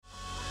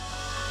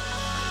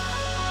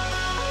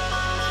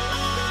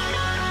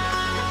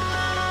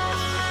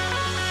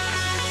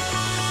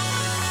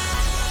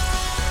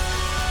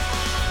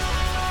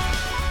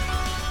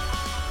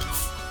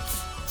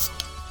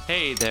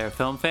Hey there,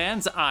 film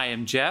fans. I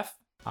am Jeff.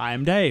 I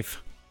am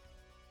Dave.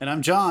 And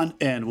I'm John,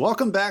 and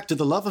welcome back to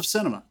The Love of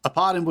Cinema, a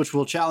pod in which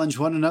we'll challenge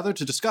one another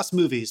to discuss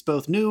movies,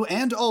 both new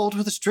and old,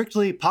 with a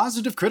strictly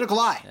positive critical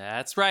eye.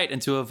 That's right.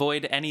 And to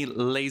avoid any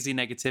lazy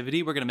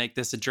negativity, we're going to make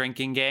this a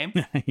drinking game.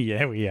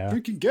 Yeah, we are.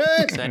 Freaking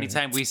good! So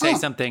anytime we say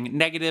something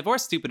negative or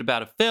stupid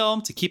about a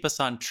film, to keep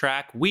us on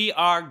track, we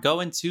are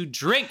going to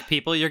drink,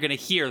 people. You're going to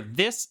hear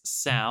this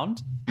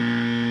sound.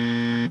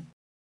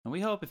 And we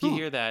hope if you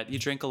hear that, you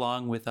drink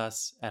along with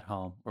us at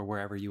home or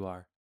wherever you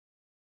are.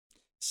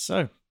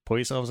 So, pour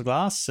yourselves a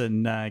glass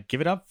and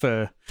give it up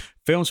for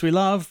films we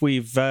love.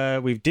 We've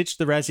ditched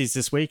the Razzies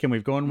this week and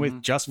we've gone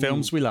with just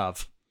films we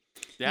love.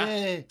 Yeah.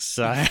 Yay.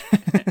 So,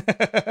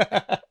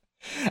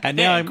 and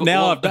now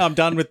I'm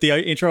done with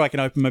the intro. I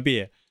can open my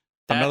beer.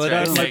 I'm That's not allowed to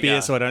right. open There my you beer, go.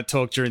 so I don't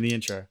talk during the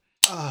intro.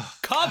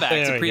 Callback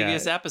There to we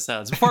previous go.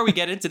 episodes. Before we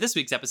get into this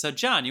week's episode,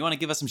 John, you want to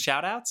give us some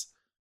shout outs?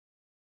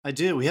 I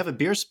do. We have a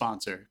beer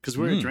sponsor because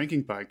we're a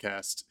drinking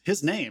podcast.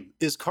 His name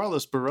is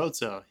Carlos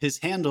Barroso. His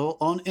handle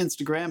on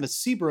Instagram is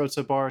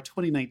cbarrozobar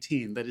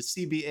 2019. That is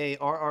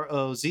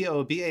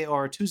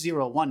CBARROZOBAR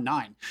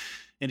 2019.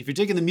 And if you're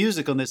digging the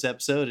music on this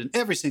episode and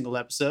every single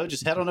episode,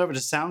 just head on over to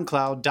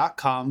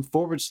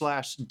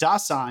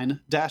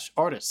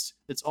soundcloud.com/Dasein-artist.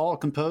 It's all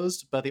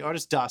composed by the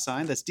artist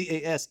Dasein. That's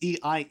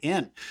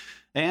Dasein.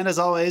 And as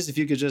always, if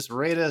you could just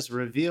rate us,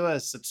 review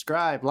us,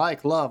 subscribe,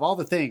 like, love, all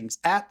the things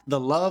at The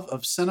Love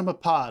of Cinema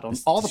Pod on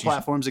all the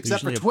platforms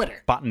except for Usually a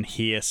Twitter. button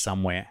here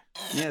somewhere.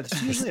 Yeah,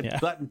 there's usually a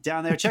button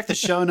down there. Check the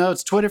show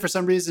notes. Twitter, for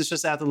some reason, is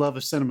just at The Love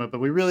of Cinema. But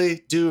we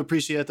really do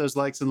appreciate those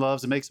likes and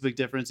loves. It makes a big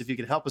difference if you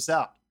could help us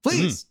out.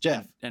 Please,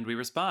 Jeff. And we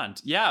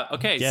respond. Yeah.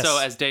 Okay. Yes. So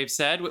as Dave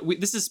said,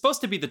 this is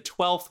supposed to be the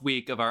 12th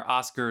week of our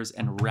Oscars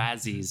and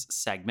Razzies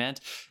segment.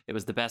 It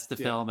was the best of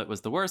film. It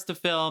was the worst of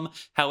film.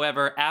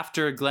 However,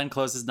 after Glenn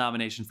Close's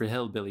nomination for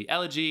Hillbilly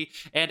Elegy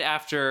and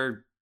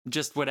after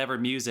just whatever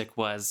music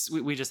was,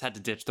 we just had to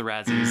ditch the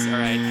Razzies. All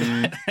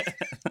right.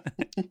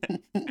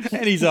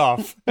 And he's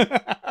off.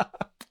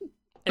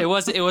 It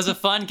was a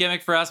fun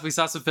gimmick for us. We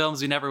saw some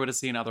films we never would have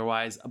seen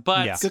otherwise.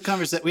 But Yeah. Good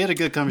conversation. We had a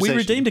good conversation.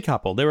 We redeemed a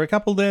couple. There were a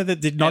couple there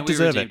that did not and we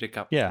deserve redeemed it. a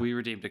couple. Yeah. We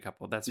redeemed a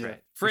couple. That's Yeah,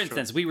 right. For for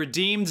instance, we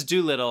redeemed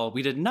Doolittle.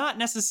 We did not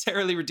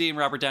necessarily redeem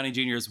Robert Downey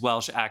Jr.'s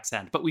Welsh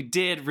accent, but we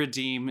did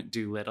redeem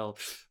Doolittle.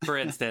 For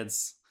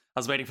instance, I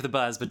was waiting for the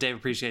buzz, but Dave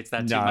appreciates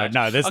that too much.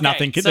 No, there's Okay,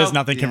 nothing. so- There's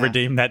nothing can Yeah.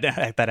 redeem that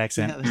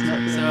accent. Yeah,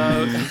 there's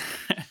no-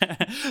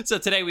 So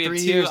today we have 3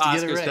 two years to get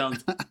it Oscars right.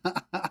 films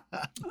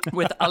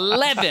with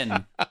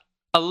 11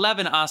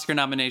 Oscar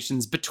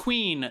nominations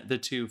between the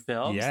two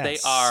films. Yes. They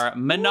are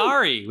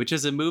Minari, which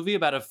is a movie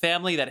about a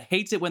family that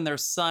hates it when their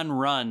son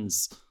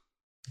runs.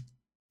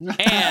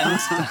 And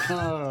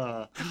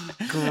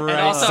Great and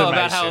also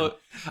about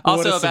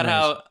summation.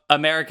 how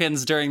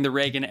Americans during the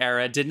Reagan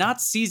era did not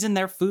season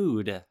their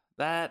food.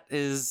 That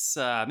is,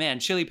 man,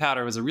 chili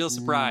powder was a real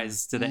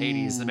surprise to the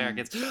 80s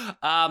Americans.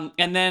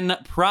 And then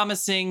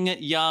Promising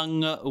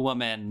Young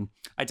Woman.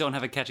 I don't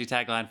have a catchy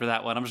tagline for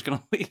that one. I'm just going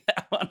to leave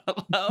that one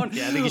alone.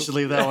 Yeah, I think you should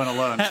leave that one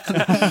alone.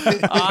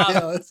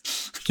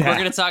 We're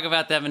going to talk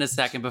about them in a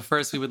second, but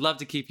first, we would love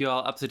to keep you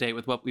all up to date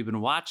with what we've been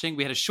watching.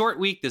 We had a short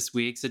week this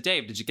week, so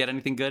Dave, did you get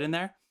anything good in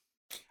there?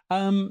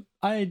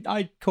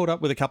 I caught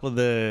up with a couple of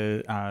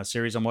the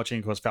series I'm watching.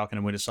 Of course, Falcon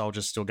and Winter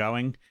Soldier's still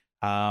going.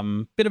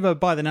 Bit of a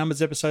by the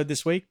numbers episode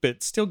this week,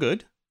 but still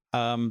good.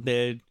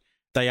 They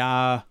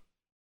are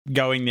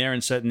going there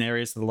in certain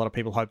areas that a lot of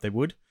people hope they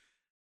would.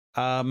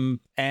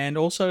 And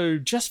also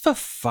just for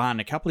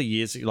fun, a couple of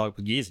years, like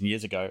years and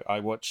years ago,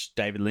 I watched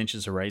David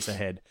Lynch's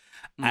Eraserhead,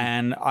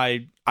 and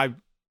I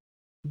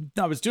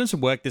was doing some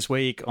work this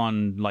week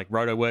on like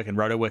roto work, and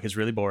roto work is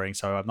really boring.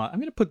 So I'm like, I'm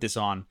going to put this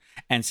on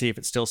and see if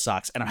it still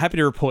sucks. And I'm happy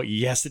to report,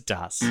 yes, it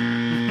does.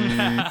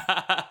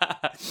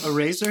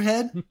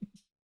 Eraserhead?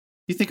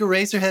 You think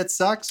Eraserhead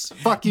sucks?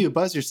 Fuck you.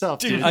 Buzz yourself,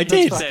 dude. I That's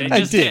did. fucking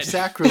I did.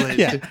 Sacrilege.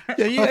 Yeah.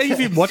 Have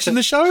you been watching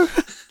the show?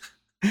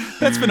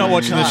 That's for not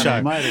watching the God show.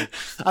 almighty.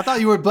 I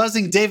thought you were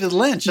buzzing David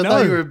Lynch. I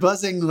thought you were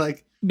buzzing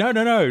like... No.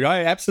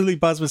 I absolutely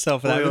buzz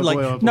myself for that. Boy, oh like,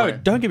 boy, oh no, boy.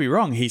 don't get me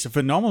wrong. He's a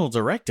phenomenal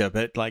director,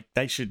 but like,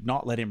 they should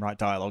not let him write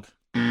dialogue.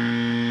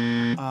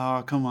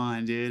 Oh, come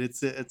on, dude.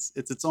 It's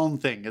its own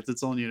thing. It's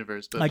its own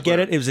universe. But I get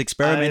it. It was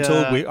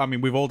experimental. I,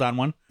 We've all done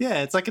one.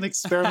 Yeah, it's like an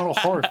experimental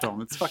horror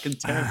film. It's fucking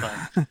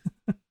terrifying.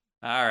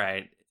 All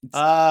right.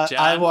 I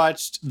John?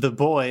 watched The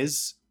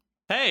Boys.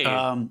 Hey.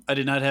 I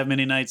did not have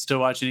many nights to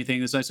watch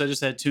anything this night, so I just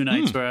had 2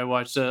 nights where I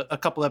watched a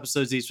couple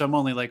episodes each. So I'm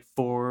only like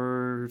 4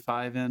 or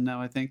 5 in now,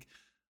 I think.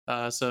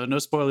 So no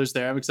spoilers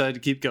there. I'm excited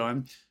to keep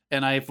going.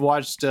 And I've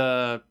watched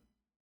Zack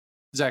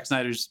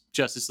Snyder's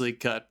Justice League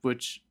cut,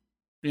 which,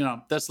 you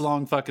know, that's a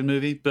long fucking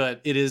movie, but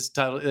it is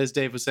titled, as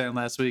Dave was saying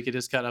last week, it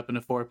is cut up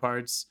into 4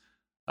 parts.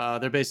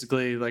 They're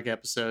basically like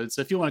episodes.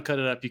 So if you want to cut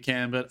it up, you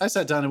can. But I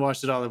sat down and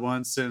watched it all at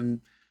once,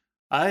 and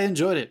I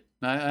enjoyed it.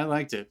 I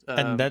liked it.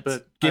 And that's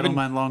but I don't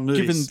mind long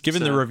movies.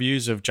 Given the so.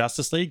 reviews of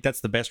Justice League, that's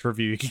the best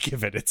review you could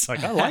give it. It's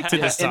like, I liked it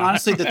Yeah, this and time.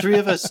 honestly, the 3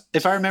 of us,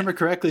 if I remember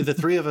correctly, the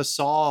 3 of us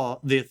saw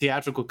the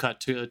theatrical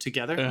cut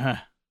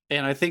together.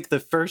 And I think the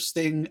first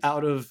thing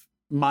out of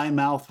my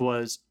mouth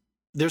was,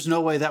 there's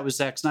no way that was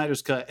Zack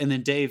Snyder's cut. And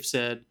then Dave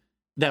said,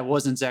 that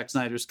wasn't Zack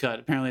Snyder's cut.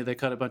 Apparently they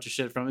cut a bunch of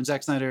shit from it.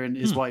 Zack Snyder and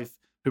his wife,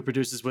 who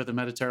produces with him,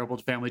 had a terrible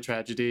family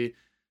tragedy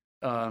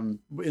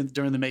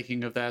during the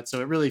making of that.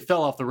 So it really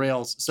fell off the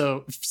rails.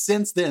 So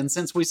since then,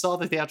 since we saw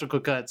the theatrical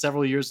cut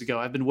several years ago,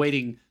 I've been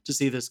waiting to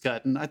see this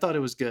cut, and I thought it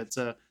was good.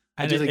 So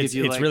I do think if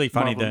you it's like really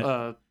funny Marvel,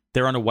 that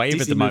they're on a wave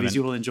DC at the movies, moment.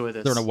 you will enjoy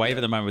this. They're on a wave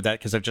at the moment with that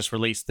because they've just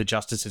released the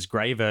Justice's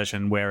Grey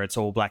version where it's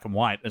all black and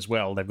white as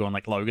well. They've gone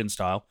like Logan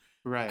style.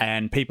 Right.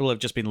 And people have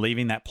just been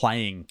leaving that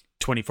playing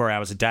 24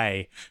 hours a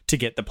day to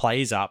get the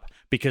plays up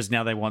because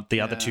now they want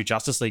the other two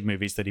Justice League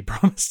movies that he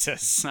promised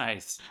us.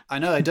 Nice. I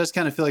know, it does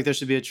kind of feel like there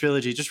should be a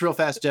trilogy. Just real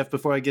fast, Jeff,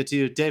 before I get to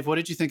you. Dave, what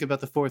did you think about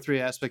the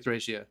 4:3 aspect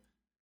ratio?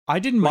 I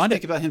didn't What mind did you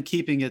it. think about him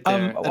keeping it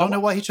there? I don't know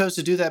why he chose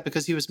to do that,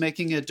 because he was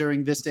making it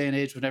during this day and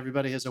age when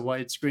everybody has a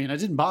wide screen. It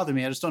didn't bother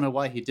me. I just don't know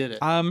why he did it.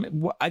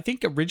 I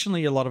think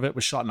originally a lot of it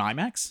was shot in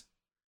IMAX.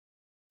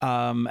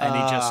 And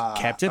he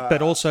just kept it.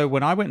 But also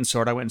when I went and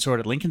saw it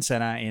at Lincoln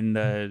Center in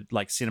the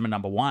cinema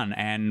number 1,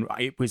 and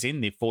it was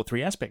in the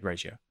 4:3 aspect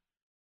ratio.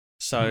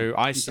 So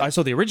I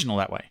saw the original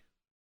that way.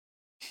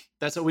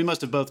 That's what we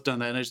must have both done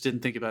that, and I just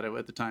didn't think about it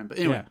at the time. But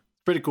anyway,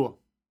 pretty cool.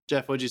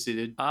 Jeff, what'd you see,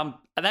 dude? And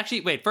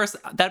actually, wait, first,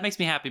 that makes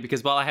me happy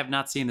because while I have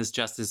not seen this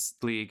Justice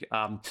League,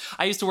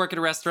 I used to work at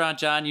a restaurant,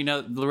 John, you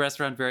know the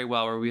restaurant very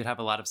well, where we would have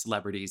a lot of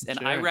celebrities. And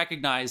I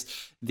recognized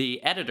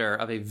the editor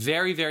of a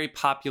very, very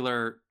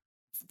popular,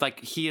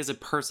 he is a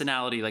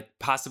personality,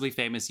 possibly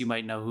famous, you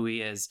might know who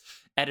he is,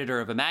 editor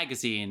of a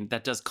magazine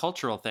that does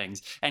cultural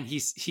things. And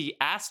he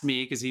asked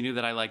me, because he knew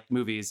that I liked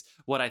movies,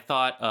 what I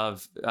thought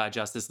of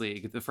Justice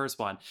League, the first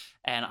one.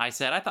 And I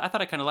said, I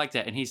thought I kind of liked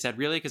it. And he said,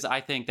 really? Because I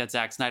think that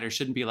Zack Snyder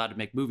shouldn't be allowed to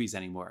make movies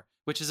anymore,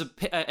 which is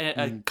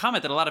a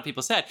comment that a lot of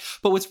people said.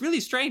 But what's really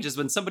strange is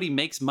when somebody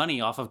makes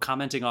money off of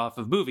commenting off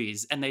of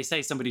movies and they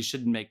say somebody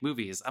shouldn't make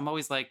movies, I'm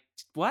always like,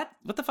 what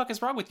the fuck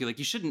is wrong with you?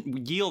 You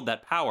shouldn't yield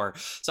that power.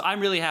 So I'm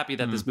really happy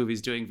that this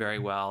movie's doing very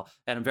well,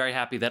 and I'm very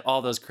happy that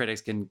all those critics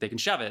can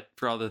shove it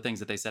for all the things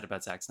that they said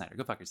about Zack Snyder.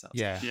 Go fuck yourselves.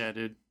 Yeah,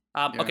 dude.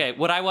 Okay,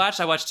 what I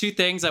watched two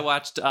things. I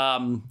watched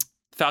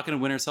Falcon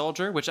and Winter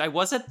Soldier, which I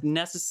wasn't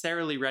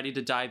necessarily ready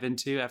to dive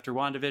into after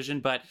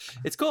WandaVision, but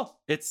it's cool.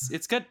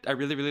 It's good. I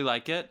really, really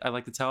like it. I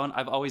like the tone.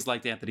 I've always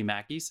liked Anthony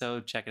Mackie,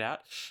 so check it out.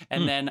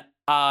 And then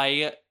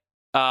I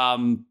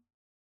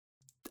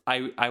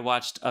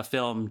watched a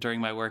film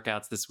during my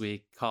workouts this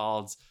week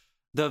called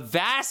The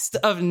Vast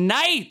of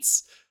Night.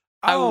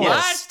 I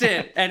watched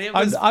it, and it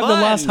was I'm the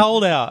last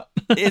holdout.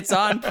 It's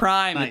on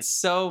Prime.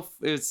 Nice.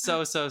 It's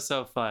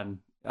so fun.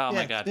 Oh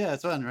my god. Yeah,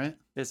 it's fun, right?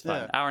 It's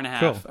fun. Yeah. Hour and a half.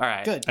 Cool. All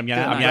right. Good. I'm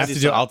gonna have to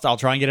do. I'll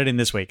try and get it in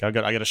this week. I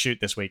got to shoot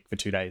this week for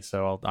 2 days,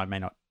 so I may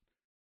not.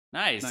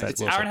 Nice. So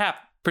It's we'll hour see. and a half.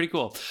 Pretty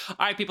cool. All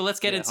right, people,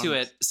 let's get into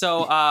honest. it.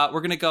 So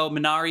we're gonna go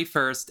Minari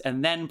first,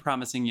 and then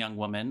Promising Young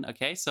Woman.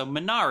 Okay, so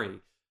Minari.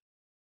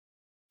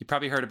 You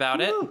probably heard about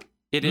it.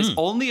 It is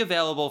only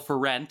available for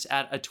rent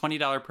at a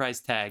 $20 price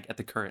tag at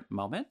the current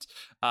moment.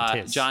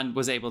 John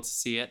was able to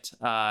see it.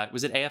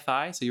 Was it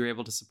AFI? So you were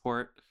able to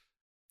support.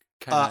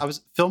 I was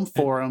Film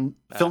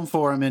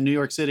Forum in New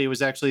York City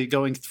was actually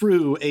going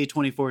through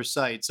A24's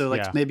site. So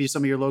maybe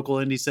some of your local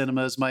indie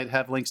cinemas might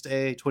have links to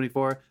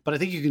A24, but I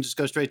think you can just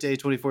go straight to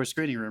A24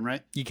 screening room,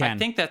 right? You can. I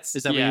think that's.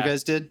 Is that what you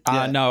guys did?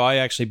 No, I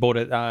actually bought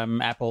it.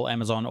 Apple,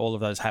 Amazon, all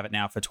of those have it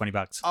now for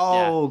 $20.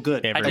 Oh,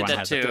 good. I did Everyone that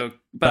has too. it.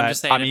 But I'm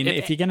just saying. I mean,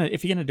 if you're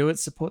gonna do it,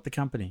 support the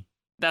company.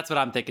 That's what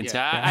I'm thinking too.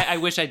 Yeah. I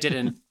wish I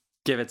didn't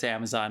give it to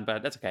Amazon,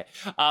 but that's okay.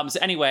 So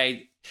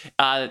anyway,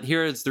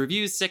 here's the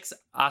reviews. 6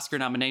 Oscar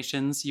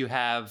nominations. You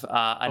have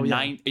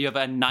You have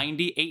a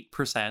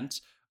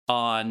 98%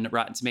 on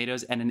Rotten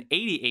Tomatoes and an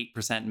 88%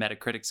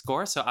 Metacritic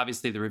score. So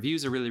obviously the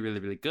reviews are really, really,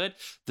 really good.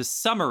 The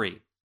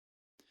summary: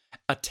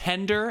 a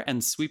tender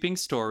and sweeping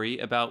story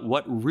about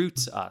what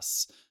roots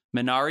us.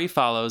 Minari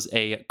follows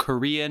a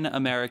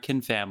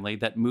Korean-American family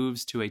that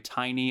moves to a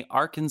tiny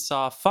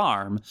Arkansas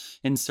farm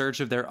in search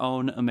of their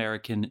own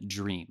American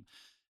dream.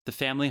 The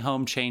family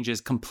home changes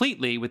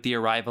completely with the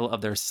arrival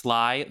of their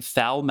sly,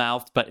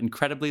 foul-mouthed, but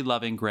incredibly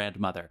loving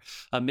grandmother.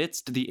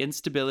 Amidst the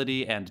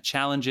instability and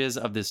challenges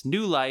of this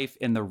new life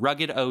in the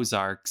rugged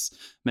Ozarks,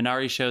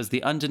 Minari shows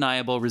the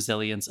undeniable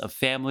resilience of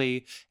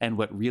family and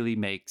what really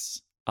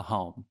makes a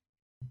home.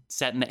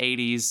 Set in the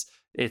 80s,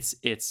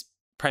 it's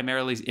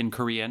primarily in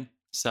Korean,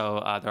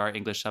 so there are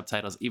English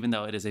subtitles, even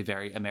though it is a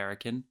very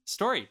American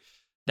story.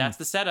 That's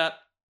the setup.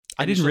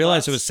 I didn't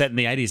realize it was set in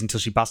the 80s until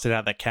she busted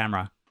out that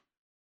camera.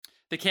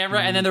 The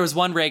camera, and then there was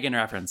one Reagan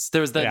reference.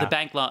 There was the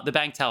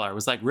bank teller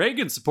was like,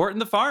 Reagan supporting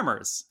the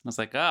farmers. I was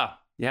like, oh,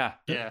 yeah.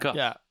 Cool.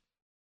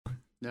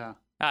 Yeah.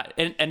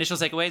 Initial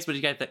takeaways. What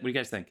do you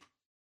guys think?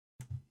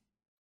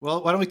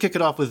 Well, why don't we kick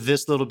it off with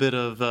this little bit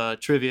of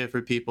trivia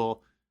for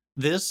people?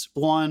 This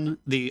won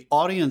the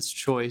Audience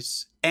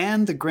Choice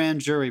and the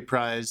Grand Jury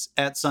Prize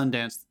at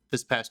Sundance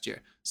this past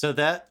year. So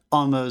that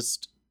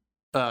almost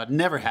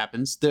never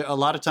happens. There a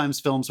lot of times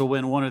films will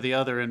win one or the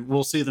other, and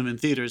we'll see them in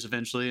theaters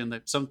eventually. And a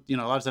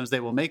lot of times they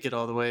will make it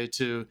all the way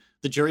to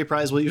the jury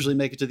prize. Will usually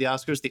make it to the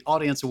Oscars. The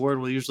audience award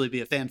will usually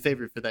be a fan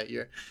favorite for that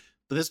year.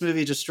 But this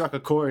movie just struck a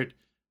chord.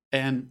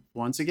 And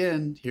once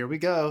again, here we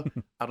go.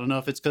 I don't know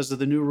if it's because of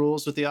the new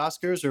rules with the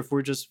Oscars or if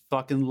we're just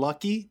fucking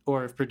lucky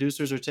or if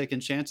producers are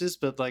taking chances,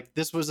 but like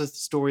this was a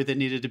story that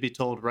needed to be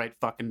told right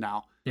fucking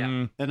now.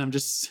 Yeah. And I'm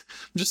just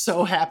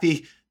so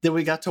happy that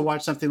we got to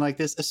watch something like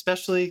this,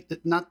 especially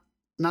I'm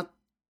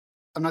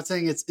not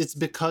saying it's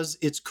because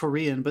it's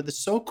Korean, but it's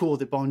so cool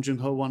that Bong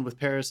Joon-ho won with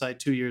Parasite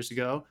 2 years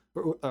ago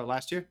or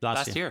last year.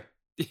 Last year.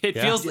 It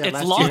feels Yeah, it's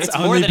last long. year. It's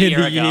more than a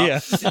year ago.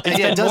 It's Yeah, been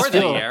it does more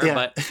than a feel- year, yeah.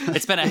 but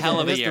it's been a hell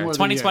of a It's been year. more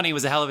than a year. 2020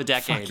 was a hell of a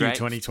decade, Fuck you, right?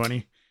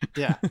 2020.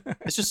 Yeah.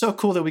 It's just so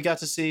cool that we got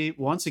to see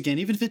once again,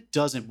 even if it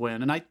doesn't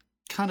win. And I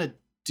kind of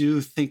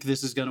do think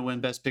this is going to win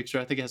Best Picture.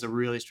 I think it has a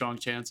really strong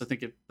chance. I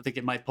think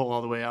it might pull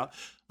all the way out.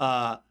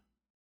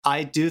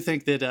 I do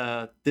think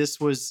that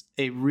this was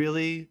a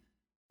really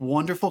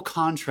wonderful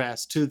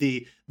contrast to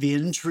the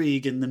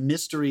intrigue and the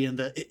mystery and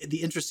the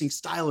interesting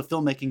style of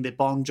filmmaking that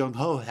Bong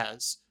Joon-ho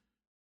has.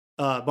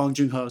 Bong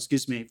Joon-ho,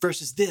 excuse me,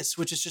 versus this,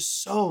 which is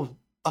just so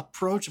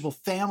approachable,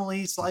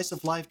 family, slice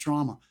of life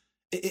drama.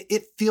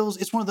 It feels,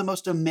 it's one of the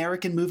most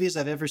American movies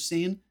I've ever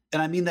seen.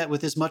 And I mean that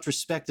with as much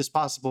respect as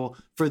possible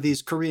for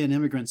these Korean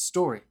immigrants'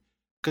 story.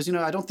 Because,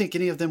 I don't think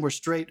any of them were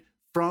straight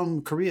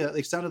from Korea.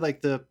 It sounded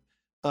like the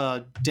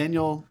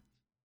Daniel,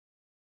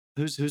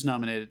 who's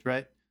nominated,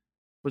 right?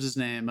 What's his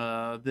name?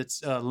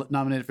 That's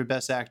nominated for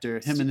Best Actor,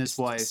 him and his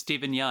wife.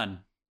 Stephen Yeun.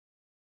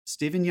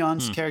 Stephen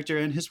Yeun's character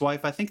and his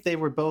wife, I think they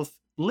were both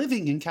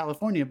living in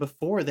California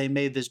before they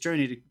made this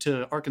journey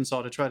to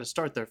Arkansas to try to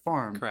start their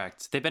farm.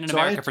 Correct. They've been in So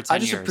America for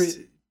 10 years.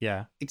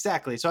 Yeah.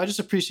 Exactly. So I just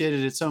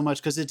appreciated it so much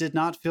because it did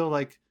not feel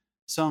like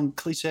some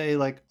cliche,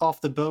 like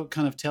off the boat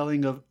kind of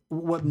telling of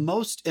what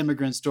most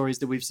immigrant stories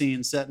that we've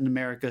seen set in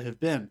America have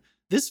been.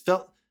 This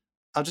felt,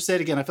 I'll just say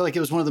it again, I feel like it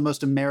was one of the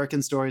most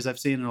American stories I've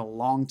seen in a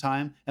long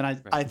time. And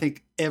I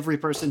think every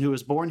person who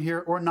was born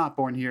here or not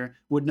born here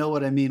would know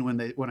what I mean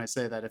when I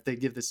say that, if they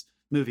give this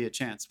movie a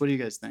chance. What do you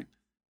guys think?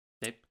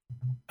 Dave?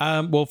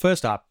 Well,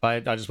 first up, I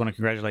just want to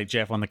congratulate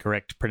Jeff on the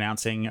correct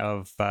pronouncing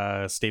of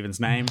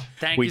Stephen's name.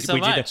 Thank you so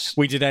much.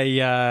 We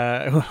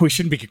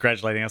shouldn't be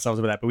congratulating ourselves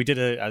about that, but we did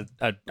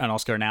an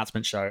Oscar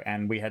announcement show,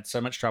 and we had so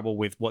much trouble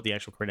with what the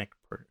actual correct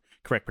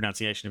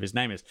pronunciation of his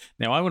name is.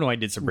 Now, I went away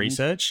and did some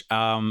research.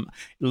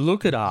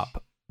 Look it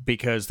up,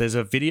 because there's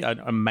an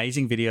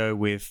amazing video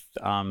with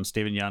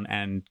Stephen Yeun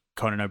and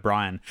Conan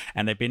O'Brien,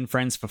 and they've been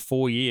friends for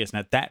 4 years. And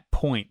at that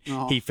point,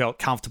 he felt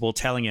comfortable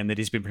telling him that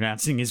he's been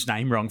pronouncing his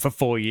name wrong for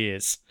 4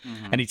 years.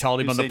 And he told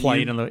him on the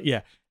plane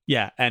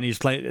and he's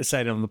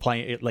said on the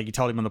plane, like he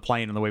told him on the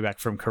plane on the way back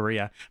from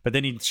Korea. But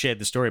then he shared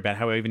the story about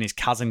how even his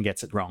cousin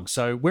gets it wrong.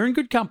 So we're in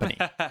good company.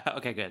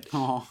 Okay, good.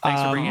 Oh,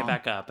 Thanks for bringing it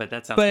back up, but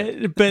that sounds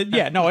good. But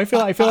yeah, no, I feel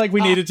like we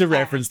needed to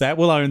reference that.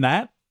 We'll own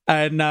that.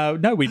 And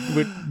no, we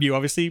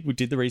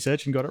did the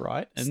research and got it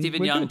right. And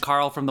Stephen we're Yeun, good.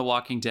 Carl from The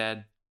Walking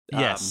Dead.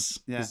 Yes.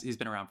 He's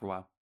been around for a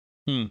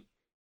while.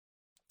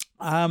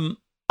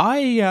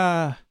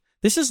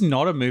 This is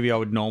not a movie I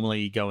would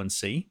normally go and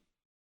see,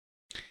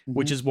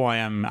 which is why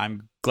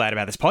I'm glad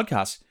about this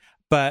podcast.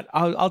 But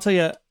I'll tell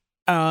you,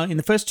 in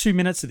the first 2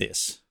 minutes of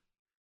this,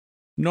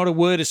 not a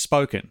word is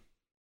spoken.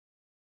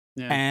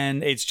 Yeah.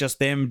 And it's just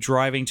them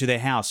driving to their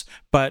house.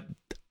 But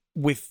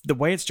with the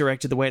way it's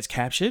directed, the way it's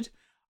captured,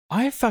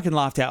 I fucking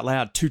laughed out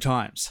loud 2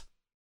 times.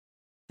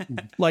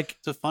 Like,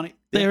 so funny.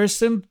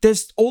 there's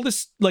all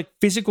this like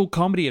physical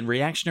comedy and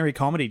reactionary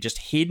comedy just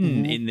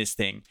hidden in this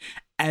thing,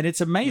 and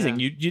it's amazing.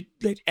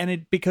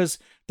 Because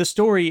the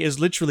story is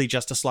literally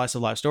just a slice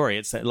of life story.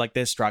 It's like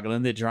they're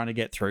struggling, they're trying to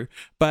get through,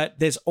 but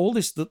there's all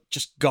this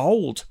just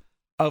gold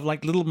of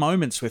like little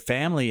moments with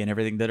family and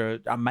everything that are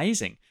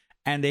amazing,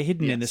 and they're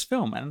hidden in this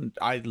film, and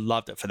I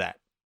loved it for that.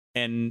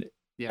 And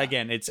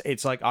again,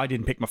 it's like I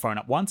didn't pick my phone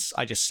up once.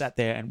 I just sat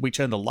there and we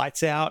turned the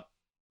lights out.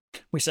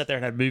 We sat there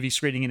and had a movie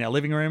screening in our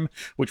living room,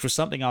 which was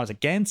something I was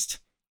against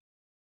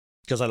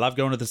because I love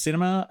going to the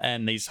cinema,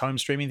 and these home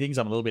streaming things,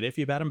 I'm a little bit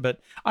iffy about them, but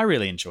I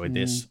really enjoyed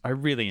this. I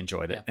really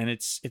enjoyed it. And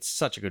it's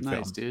such a good film.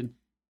 Nice, dude.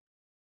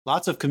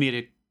 Lots of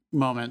comedic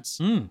moments.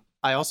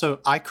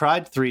 I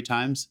cried 3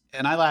 times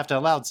and I laughed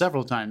out loud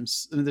several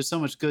times. I mean, there's so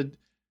much good.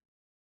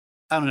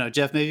 I don't know,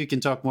 Jeff, maybe you can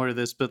talk more to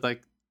this, but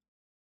like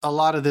a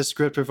lot of this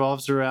script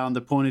revolves around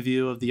the point of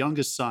view of the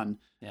youngest son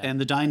and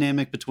the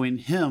dynamic between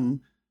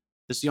him,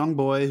 this young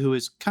boy who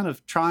is kind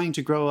of trying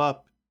to grow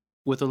up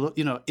with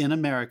in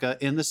America,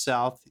 in the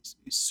South.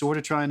 He's sort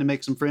of trying to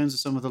make some friends with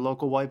some of the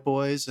local white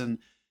boys. And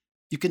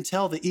you can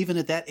tell that even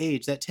at that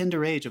age, that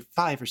tender age of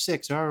 5 or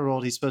 6, or however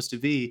old he's supposed to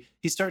be,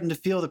 he's starting to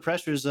feel the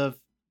pressures of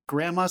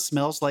grandma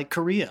smells like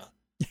Korea.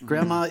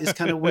 Grandma is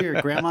kind of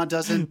weird. Grandma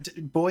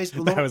doesn't. Boys,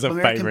 That was a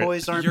American favorite.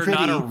 boys aren't You're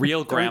pretty. not a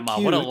real grandma.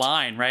 What a cute.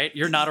 line, right?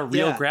 You're not a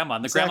real grandma.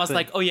 And the grandma's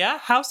exactly. like, oh yeah,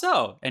 how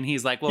so? And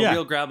he's like, well,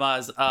 real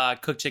grandmas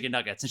cook chicken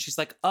nuggets. And she's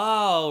like,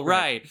 oh,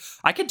 right.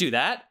 I could do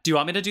that. Do you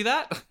want me to do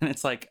that? And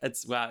it's great.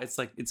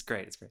 It's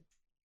great.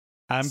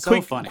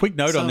 So funny. Quick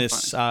note So on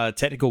this,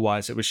 technical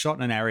wise, it was shot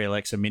in an Arri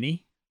Alexa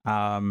Mini,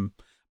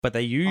 but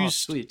they used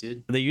sweet,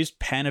 dude. they used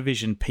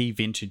Panavision P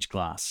vintage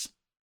glass,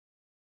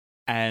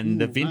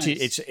 and the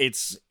vintage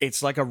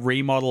it's like a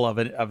remodel of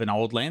an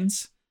old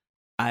lens,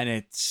 and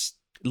it's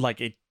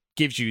like it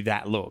gives you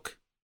that look,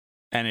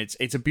 and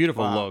it's a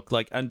beautiful look.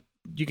 Like, and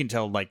you can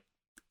tell like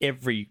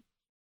every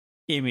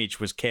image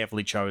was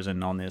carefully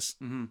chosen on this.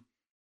 Mm-hmm.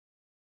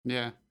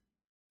 Yeah.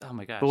 Oh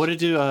my gosh. But what did it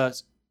do?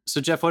 So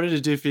Jeff, what did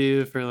it do for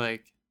you? For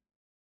like,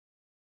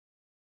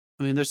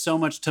 I mean, there's so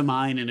much to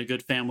mine in a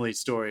good family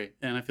story,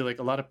 and I feel like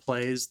a lot of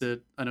plays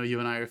that I know you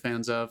and I are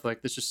fans of.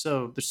 Like, there's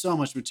so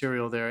much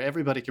material there.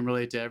 Everybody can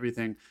relate to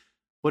everything.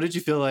 What did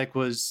you feel like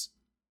was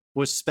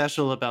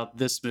special about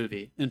this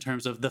movie in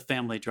terms of the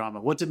family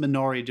drama? What did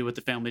Minari do with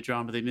the family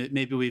drama that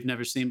maybe we've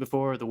never seen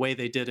before? Or the way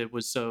they did it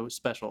was so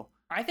special.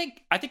 I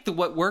think that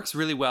what works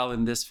really well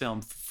in this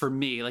film for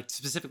me, like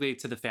specifically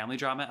to the family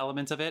drama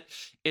element of it,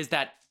 is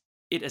that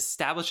it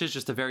establishes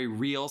just a very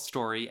real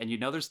story, and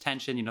there's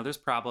tension, there's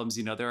problems,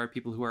 there are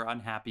people who are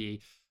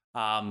unhappy,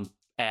 and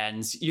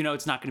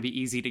it's not going to be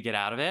easy to get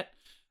out of it.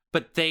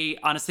 But they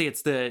honestly,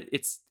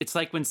 it's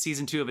like when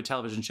season 2 of a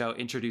television show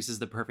introduces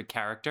the perfect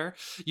character.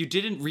 You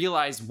didn't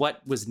realize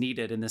what was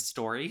needed in this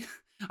story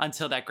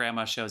until that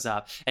grandma shows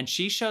up, and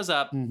she shows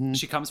up. Mm-hmm.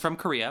 She comes from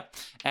Korea,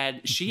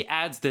 and she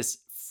adds this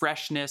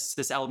freshness,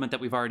 this element that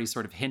we've already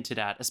sort of hinted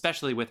at,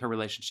 especially with her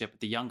relationship with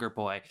the younger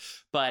boy.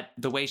 But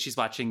the way she's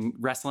watching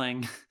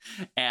wrestling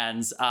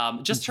and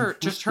just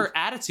her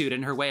attitude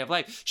and her way of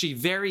life, she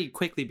very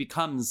quickly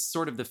becomes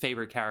sort of the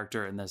favorite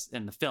character in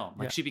the film.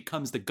 Like, she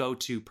becomes the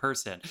go-to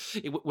person.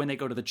 When they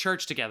go to the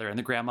church together and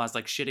the grandma's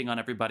like shitting on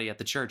everybody at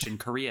the church in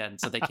Korean,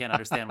 so they can't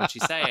understand what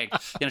she's saying.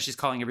 She's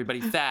calling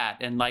everybody fat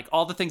and like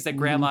all the things that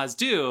grandmas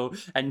do,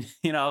 and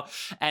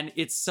and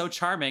it's so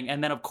charming.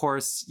 And then of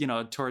course,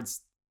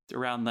 towards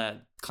around the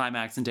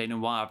climax and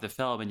denouement of the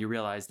film, and you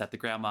realize that the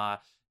grandma,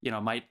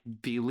 might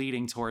be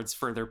leading towards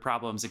further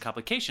problems and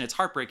complication. It's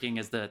heartbreaking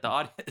as the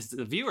audience,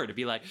 the viewer, to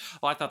be like,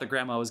 oh, I thought the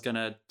grandma was going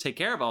to take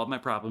care of all of my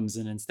problems,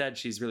 and instead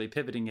she's really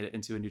pivoting it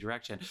into a new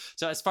direction.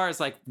 So as far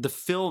as like the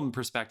film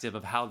perspective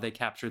of how they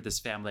captured this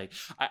family,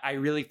 I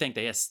really think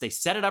they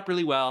set it up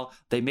really well.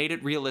 They made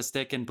it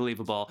realistic and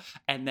believable.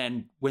 And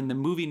then when the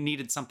movie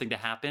needed something to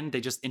happen,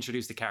 they just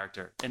introduced the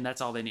character, and that's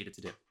all they needed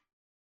to do.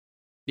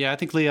 Yeah, I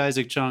think Lee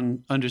Isaac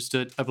Chung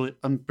understood.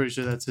 I'm pretty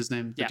sure that's his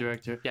name, the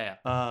director.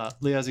 Yeah.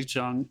 Lee Isaac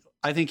Chung.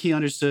 I think he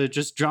understood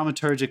just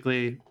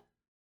dramaturgically.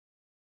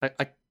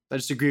 I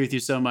just agree with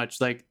you so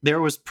much. Like, there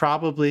was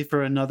probably,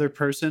 for another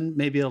person,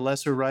 maybe a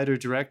lesser writer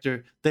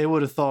director, they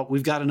would have thought,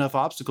 we've got enough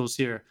obstacles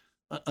here.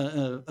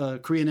 A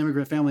Korean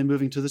immigrant family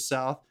moving to the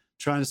South,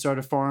 trying to start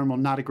a farm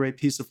on not a great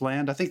piece of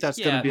land. I think that's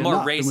going to be more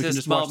enough.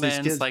 racist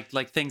moments,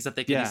 like things that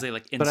they can easily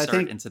like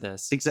insert into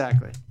this.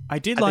 Exactly. I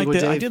did like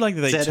that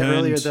they said turned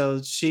earlier,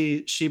 though.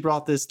 She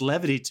brought this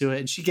levity to it,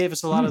 and she gave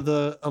us a lot of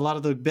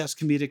the best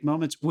comedic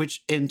moments,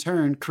 which in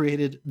turn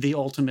created the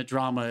ultimate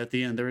drama at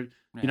the end.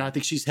 I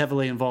think she's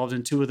heavily involved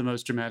in 2 of the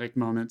most dramatic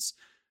moments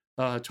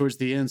towards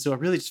the end. So I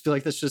really just feel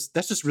like that's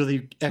just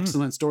really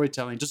excellent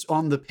storytelling, just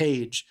on the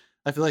page.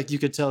 I feel like you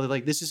could tell that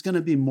like this is going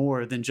to be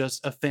more than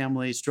just a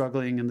family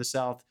struggling in the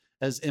South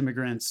as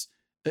immigrants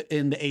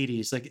in the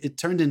 80s. Like, it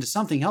turned into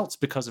something else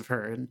because of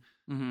her. And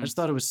I just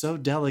thought it was so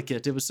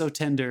delicate. It was so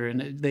tender,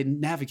 and they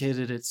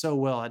navigated it so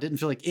well. I didn't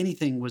feel like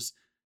anything was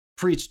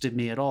preached at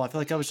me at all. I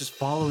feel like I was just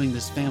following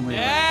this family.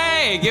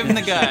 Hey, give him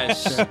the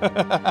gush.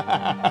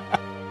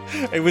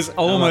 It was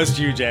almost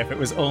you, Jeff. It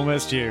was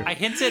almost you. I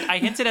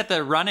hinted at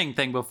the running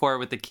thing before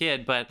with the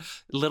kid, but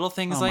little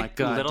things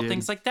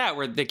things like that,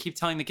 where they keep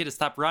telling the kid to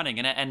stop running,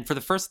 and for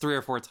the first 3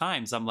 or 4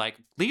 times, I'm like,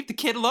 leave the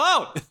kid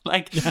alone.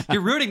 Like,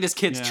 you're ruining this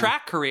kid's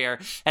track career,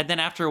 and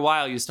then after a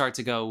while, you start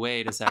to go,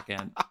 wait a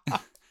second.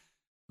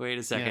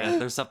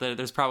 Yeah.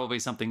 There's probably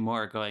something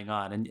more going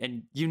on,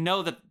 and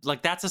that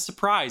like that's a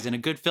surprise in a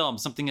good film.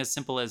 Something as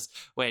simple as,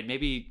 wait,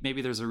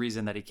 maybe there's a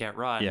reason that he can't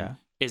run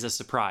is a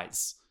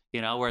surprise.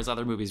 Whereas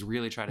other movies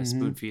really try to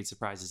spoon feed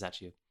surprises at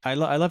you. I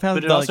love how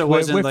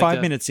we're 5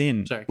 minutes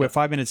in. We're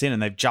 5 minutes in,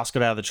 and they've just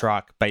got out of the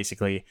truck,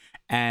 basically,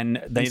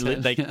 and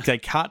they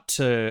cut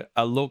to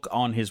a look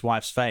on his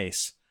wife's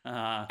face,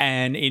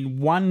 and in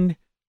 1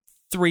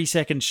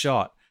 3-second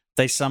shot,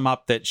 they sum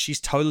up that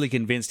she's totally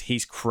convinced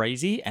he's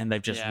crazy, and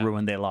they've just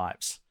ruined their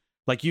lives.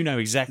 Like,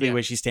 exactly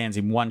where she stands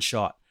in one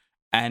shot.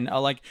 And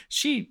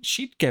she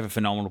gave a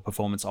phenomenal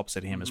performance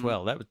opposite him as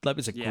well. That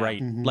was a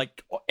great,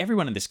 like,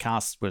 everyone in this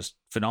cast was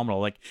phenomenal.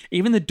 Like,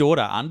 even the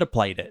daughter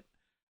underplayed it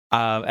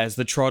as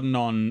the trodden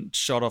on,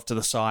 shot off to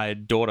the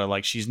side daughter.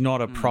 Like, she's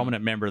not a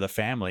prominent member of the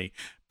family,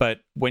 but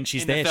when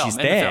she's there, she's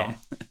there.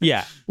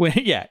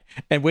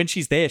 And when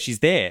she's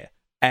there,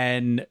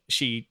 and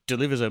she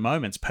delivers her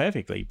moments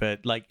perfectly.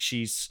 But like,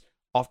 she's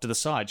off to the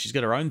side. She's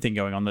got her own thing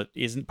going on that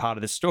isn't part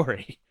of this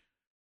story.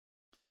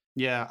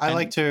 Yeah, I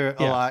liked her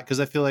a lot, because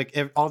I feel like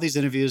all these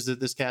interviews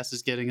that this cast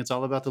is getting, it's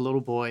all about the little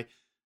boy.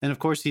 And of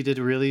course, he did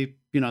really,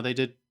 they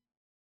did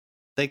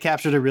they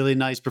captured a really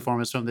nice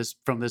performance from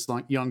this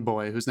young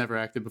boy who's never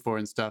acted before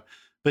and stuff.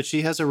 But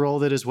she has a role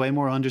that is way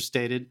more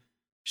understated.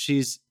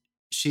 She's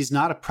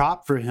not a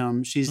prop for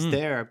him. She's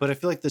there. But I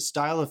feel like the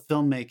style of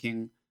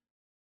filmmaking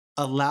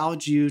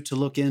allowed you to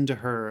look into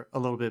her a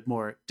little bit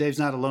more. Dave's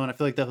not alone. I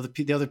feel like the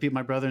other people,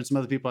 my brother and some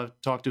other people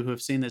I've talked to who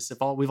have seen this,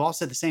 we've all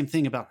said the same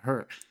thing about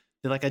her.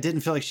 They're like, I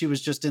didn't feel like she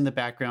was just in the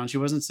background. She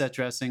wasn't set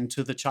dressing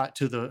to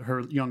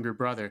her younger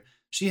brother.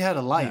 She had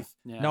a life.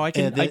 Yeah. No, I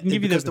can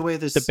give you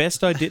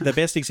the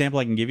best example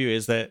I can give you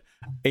is that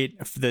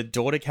the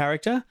daughter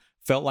character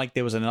felt like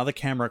there was another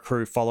camera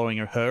crew following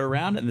her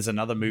around, and there's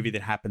another movie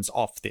that happens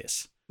off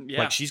this.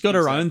 Yeah, like she's got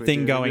her own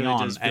thing going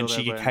on, and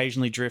she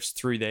occasionally drifts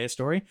through their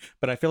story.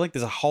 But I feel like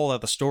there's a whole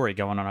other story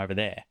going on over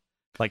there.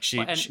 Like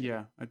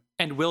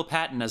and Will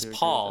Patton as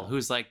Paul,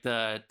 who's like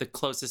the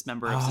closest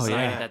member of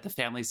society that the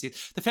family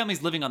sees. The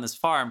family's living on this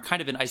farm,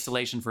 kind of in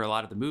isolation for a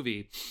lot of the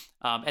movie,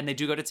 and they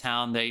do go to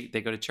town. They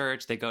go to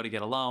church. They go to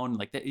get alone.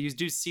 Like you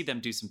do see them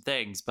do some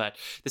things, but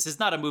this is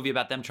not a movie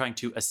about them trying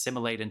to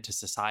assimilate into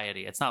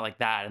society. It's not like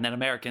that. And then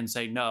Americans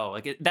say no.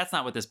 Like that's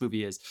not what this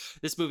movie is.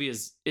 This movie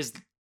is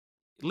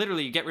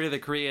literally you get rid of the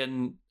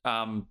Korean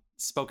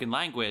spoken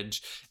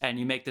language and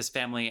you make this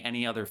family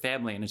any other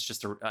family, and it's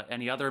just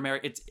any other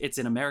American. It's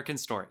an American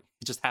story.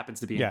 It just happens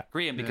to be in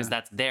Korean because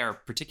that's their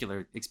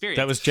particular experience.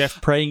 That was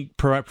Jeff providing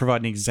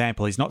an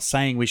example. He's not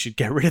saying we should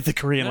get rid of the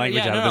Korean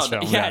language out of this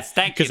film. Yes,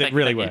 thank you. Because it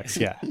really works.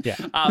 Yeah.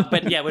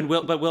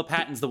 But Will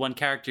Patton's the one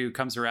character who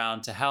comes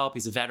around to help.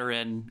 He's a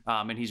veteran,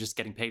 and he's just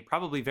getting paid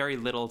probably very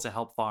little to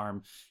help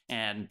farm,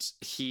 and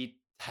he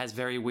has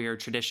very weird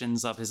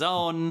traditions of his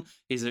own.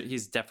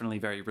 He's definitely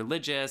very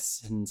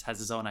religious and has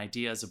his own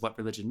ideas of what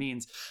religion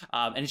means.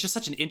 And it's just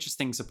such an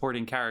interesting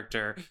supporting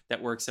character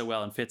that works so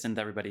well and fits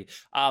into everybody.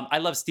 I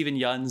love Stephen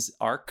Yeun's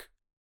arc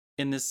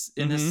in this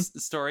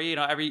story. You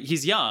know,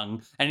 he's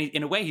young, and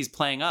in a way he's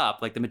playing up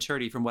like the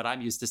maturity from what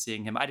I'm used to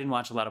seeing him. I didn't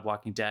watch a lot of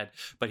Walking Dead,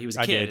 but he was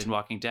a kid in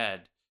Walking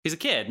Dead. He's a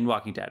kid in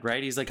Walking Dead,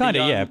 right? He's like kind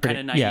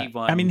of naive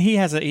one. I mean, he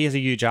has a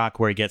huge arc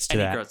where he gets to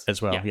that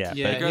as well. Yeah.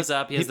 He grows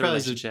up. He has the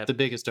relationship. The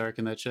biggest arc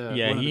in that show.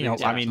 Yeah,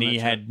 he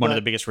had one of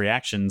the biggest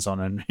reactions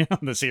on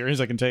the series.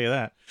 I can tell you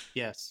that.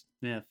 Yes.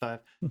 Yeah, 5.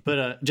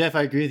 But Jeff,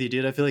 I agree with you,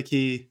 dude. I feel like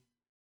the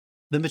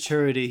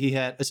maturity he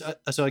had.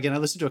 So again, I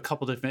listened to a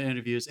couple different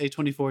interviews.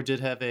 A24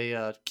 did have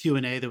a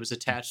Q&A that was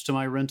attached to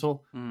my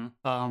rental.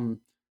 Mm-hmm.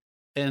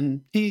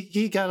 And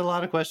he got a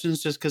lot of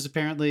questions just because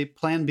apparently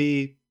Plan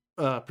B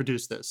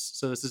produced this.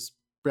 So this is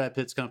Brad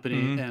Pitt's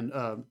company and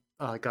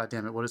God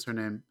damn it, what is her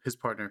name? His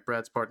partner,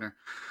 Brad's partner.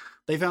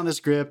 They found the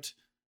script.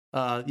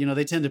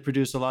 They tend to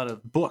produce a lot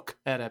of book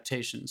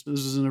adaptations, but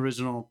this is an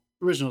original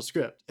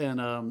script. And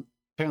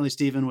apparently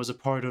Steven was a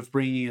part of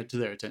bringing it to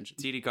their attention.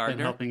 Dee Gardner?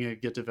 And helping it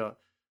get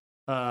developed.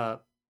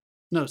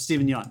 No,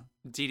 Stephen Yeun.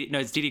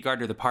 It's Dee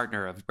Gardner, the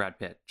partner of Brad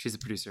Pitt. She's a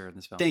producer in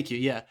this film. Thank you.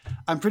 Yeah,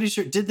 I'm pretty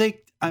sure. Did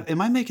they?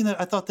 Am I making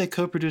that? I thought they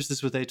co-produced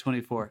this with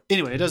A24.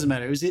 Anyway, it doesn't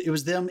matter. It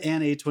was them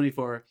and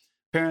A24.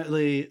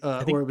 Apparently,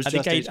 or it was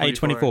just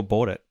A24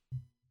 bought it.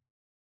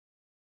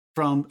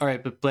 All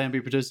right, but Plan B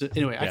produced it.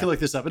 Anyway, I can look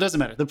this up. It doesn't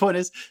matter. The point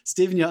is,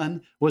 Stephen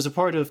Yeun was a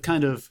part of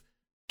kind of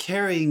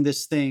carrying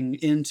this thing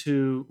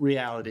into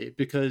reality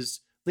because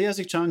Lee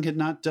Isaac-Chung had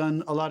not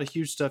done a lot of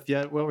huge stuff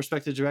yet.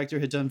 Well-respected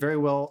director, had done very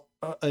well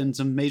in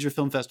some major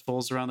film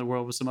festivals around the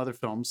world with some other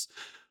films.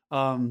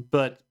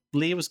 But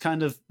Lee was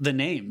kind of the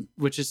name,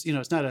 which is,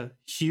 it's not a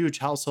huge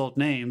household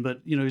name,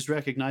 but, he's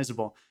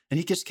recognizable. And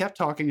he just kept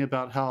talking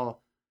about how,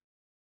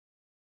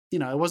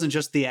 it wasn't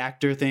just the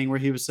actor thing where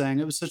he was saying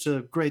it was such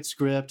a great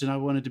script and I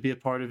wanted to be a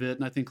part of it.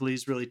 And I think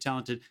Lee's really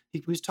talented. He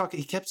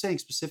kept saying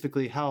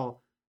specifically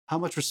how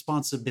much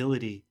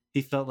responsibility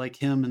he felt like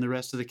him and the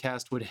rest of the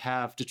cast would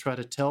have to try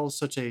to tell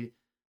such a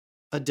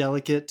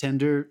delicate,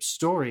 tender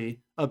story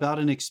about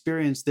an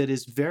experience that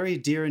is very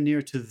dear and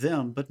near to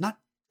them, but not,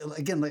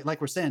 again,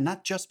 like we're saying,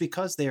 not just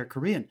because they are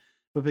Korean,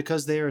 but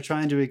because they are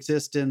trying to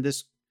exist in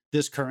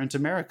this current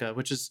America,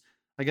 which is,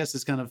 I guess,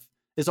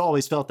 it's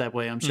always felt that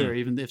way, I'm sure,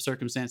 even if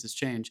circumstances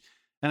change.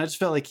 And I just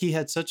felt like he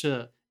had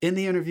in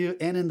the interview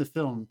and in the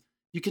film,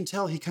 you can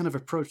tell he kind of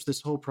approached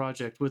this whole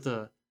project with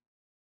a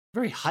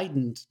very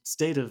heightened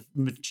state of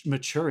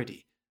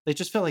maturity. They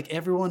just felt like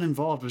everyone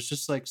involved was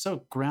just like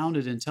so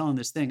grounded in telling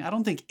this thing. I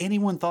don't think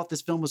anyone thought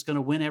this film was going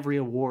to win every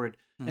award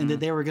and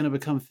that they were going to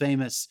become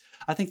famous.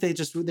 I think they've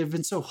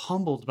been so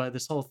humbled by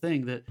this whole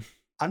thing that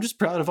I'm just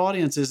proud of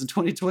audiences in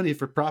 2020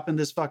 for propping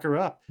this fucker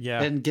up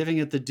and giving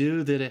it the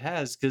due that it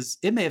has, because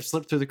it may have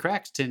slipped through the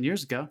cracks 10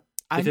 years ago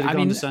if it had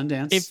gone to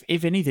Sundance.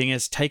 If anything,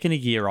 it's taken a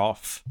year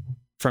off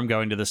from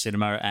going to the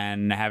cinema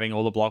and having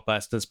all the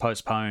blockbusters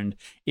postponed.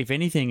 If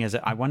anything, has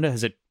it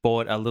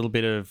brought a little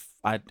bit of,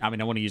 I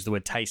want to use the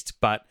word taste,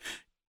 but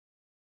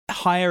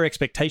higher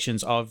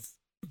expectations of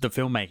the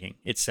filmmaking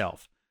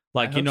itself.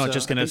 Like you're not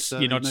just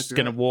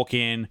gonna walk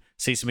in,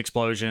 see some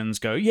explosions,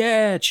 go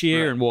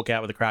cheer, and walk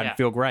out with the crowd and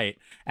feel great.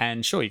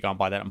 And sure, you go and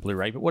buy that on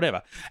Blu-ray, but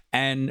whatever.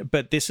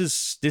 But this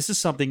is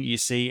something you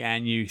see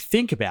and you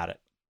think about it.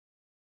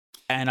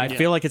 And I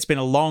feel like it's been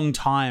a long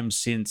time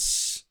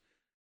since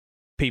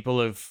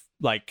people have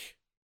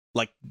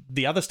like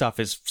the other stuff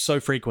is so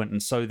frequent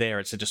and so there,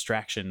 it's a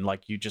distraction.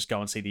 Like you just go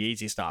and see the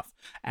easy stuff,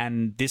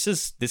 and this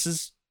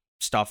is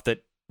stuff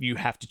that you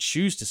have to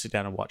choose to sit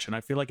down and watch. And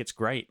I feel like it's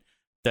great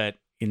that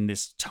in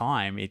this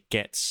time it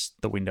gets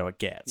the window it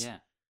gets. Yeah,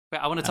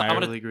 but I want to talk. I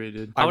really agree,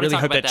 dude. I really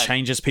hope that that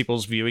changes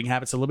people's viewing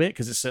habits a little bit,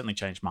 because it's certainly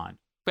changed mine.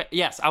 But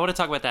yes, I want to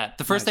talk about that.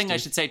 The first Nice, thing I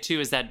dude. should say,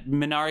 too, is that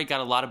Minari got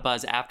a lot of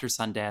buzz after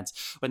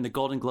Sundance when the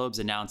Golden Globes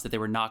announced that they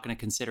were not going to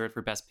consider it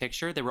for Best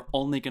Picture. They were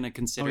only going to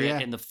consider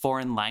it in the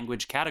foreign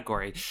language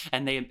category.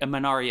 And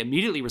Minari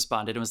immediately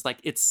responded and was like,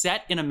 it's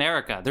set in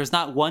America. There's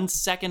not 1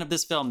 second of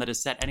this film that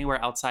is set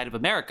anywhere outside of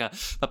America.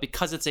 But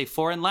because it's a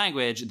foreign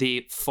language,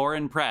 the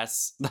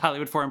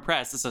Hollywood Foreign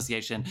Press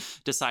Association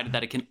decided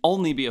that it can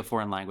only be a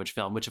foreign language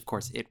film, which, of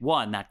course, it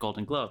won that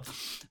Golden Globe.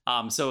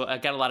 So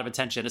it got a lot of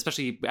attention,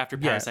 especially after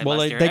Parasite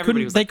last year.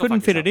 They couldn't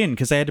fit it in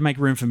because they had to make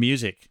room for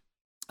music.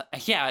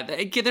 Yeah,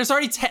 there's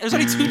already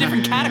 2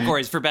 different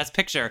categories for Best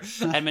Picture,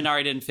 and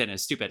Minari didn't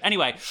finish. Stupid.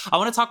 Anyway, I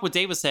want to talk what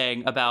Dave was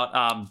saying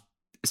about,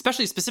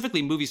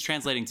 specifically movies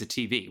translating to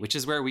TV, which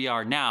is where we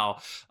are now.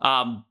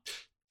 I'm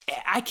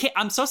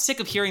so sick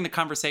of hearing the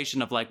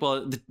conversation of like,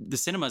 well, the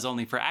cinema is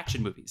only for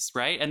action movies,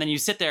 right? And then you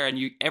sit there and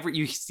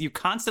you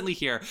constantly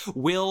hear,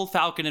 will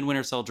Falcon and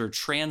Winter Soldier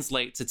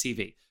translate to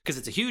TV? Because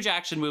it's a huge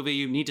action movie.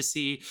 You need to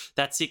see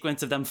that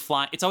sequence of them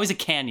flying. It's always a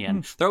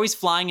canyon. They're always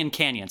flying in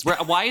canyons.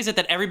 Why is it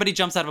that everybody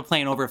jumps out of a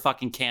plane over a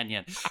fucking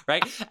canyon,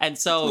 right? And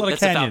so that's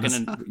the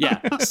Falcon.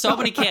 And, so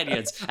many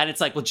canyons. And it's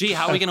like, well, gee,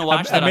 how are we going to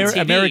watch that on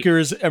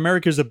TV?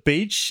 America's a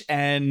beach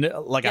and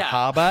like a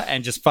harbor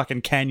and just fucking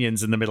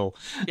canyons in the middle.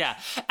 Yeah.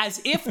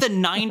 As if the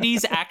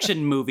 90s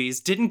action movies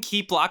didn't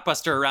keep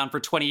Blockbuster around for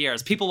 20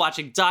 years. People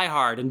watching Die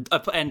Hard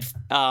and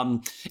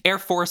Air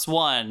Force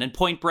One and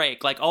Point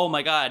Break. Like, oh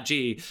my God,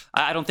 gee,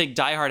 I don't think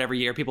Die Hard every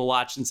year people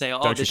watch and say,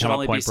 oh, this should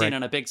only be seen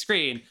on a big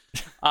screen.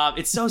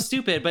 It's so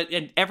stupid, but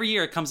every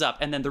year it comes up.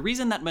 And then the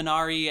reason that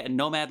Minari and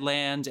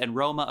Nomadland and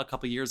Roma a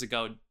couple years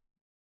ago,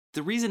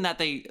 the reason that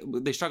they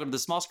struggle to the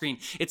small screen,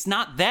 it's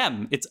not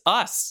them, it's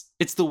us.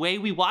 It's the way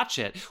we watch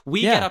it.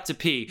 We get up to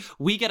pee.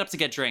 We get up to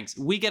get drinks.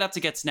 We get up to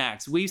get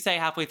snacks. We say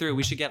halfway through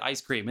we should get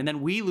ice cream, and then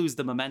we lose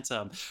the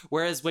momentum.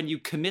 Whereas when you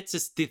commit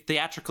to the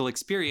theatrical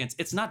experience,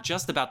 it's not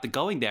just about the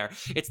going there.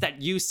 It's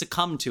that you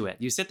succumb to it.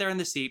 You sit there in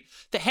the seat.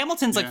 The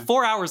Hamilton's like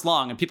 4 hours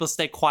long, and people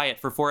stay quiet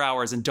for 4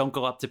 hours and don't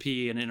go up to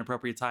pee in an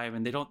inappropriate time,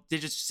 and they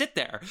just sit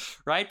there,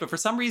 right? But for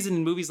some reason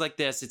in movies like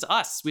this, it's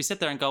us. We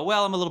sit there and go,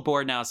 well, I'm a little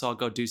bored now, so I'll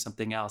go do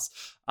something else.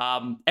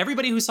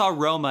 Everybody who saw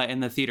Roma in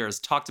the theaters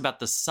talked about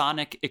the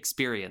sonic experience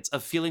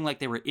of feeling like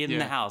they were in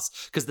the house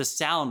because the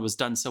sound was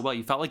done so well.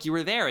 You felt like you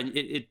were there, and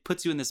it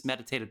puts you in this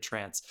meditative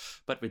trance.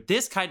 But with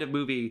this kind of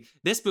movie,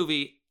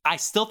 I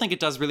still think it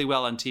does really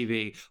well on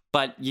TV,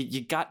 but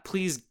you got,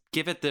 please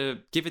give it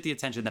the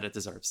attention that it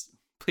deserves.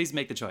 Please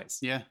make the choice.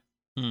 Yeah.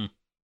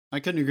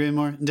 I couldn't agree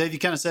more. And Dave, you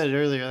kind of said it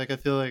earlier. Like, I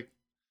feel like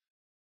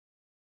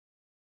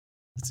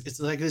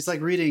it's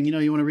like reading,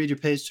 you want to read your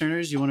page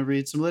turners, you want to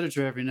read some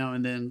literature every now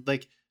and then.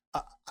 Like,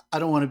 I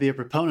don't want to be a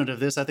proponent of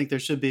this. I think there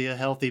should be a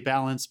healthy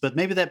balance, but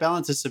maybe that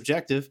balance is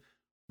subjective.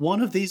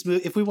 One of these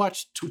movies, if we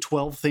watch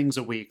 12 things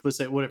a week, let's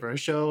say whatever, a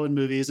show and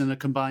movies and a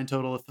combined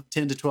total of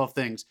 10 to 12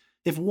 things,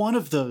 if one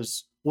of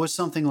those was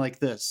something like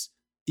this,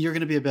 you're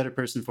going to be a better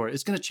person for it.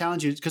 It's going to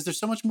challenge you because there's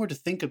so much more to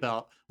think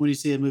about when you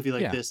see a movie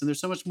like this. And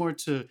there's so much more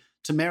to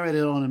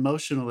marinate on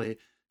emotionally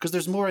because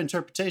there's more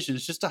interpretation.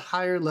 It's just a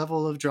higher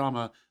level of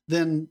drama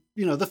than,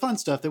 the fun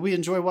stuff that we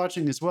enjoy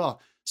watching as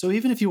well. So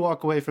even if you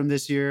walk away from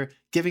this year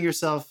giving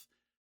yourself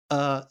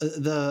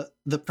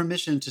the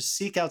permission to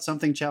seek out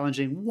something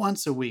challenging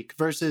once a week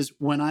versus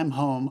when I'm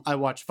home, I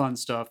watch fun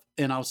stuff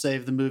and I'll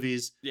save the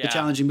movies, the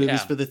challenging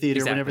movies for the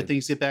theater whenever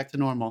things get back to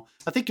normal.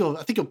 I think you'll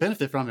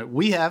benefit from it.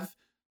 We have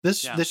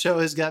this show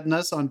has gotten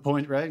us on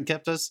point, right? And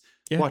kept us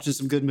watching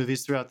some good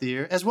movies throughout the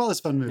year as well as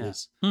fun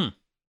movies.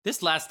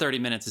 This last 30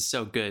 minutes is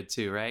so good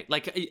too, right?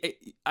 Like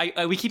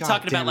we keep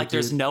talking about like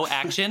there's no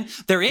action.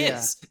 There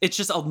is. It's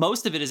just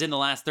most of it is in the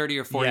last 30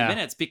 or 40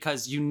 minutes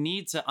because you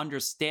need to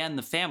understand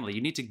the family.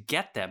 You need to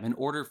get them in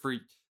order for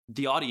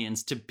the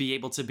audience to be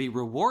able to be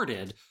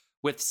rewarded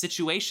with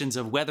situations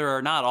of whether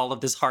or not all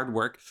of this hard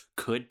work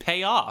could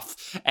pay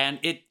off. And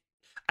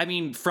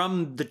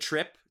from the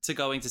trip to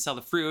going to sell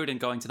the fruit and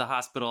going to the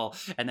hospital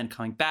and then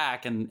coming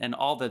back and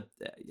all the,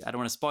 I don't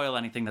want to spoil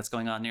anything that's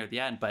going on near the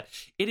end, but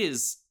it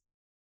is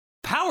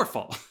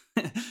powerful.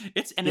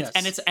 It's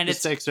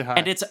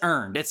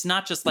earned. It's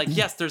not just like,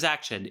 yes, there's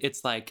action.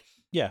 It's like,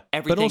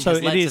 everything. But also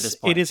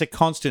it is a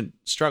constant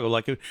struggle.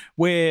 Like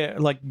we're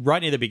like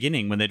right near the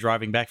beginning when they're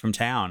driving back from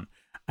town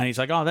and he's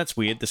like, oh, that's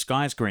weird. The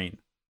sky's green.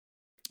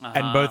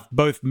 And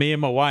both me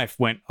and my wife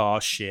went, oh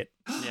shit.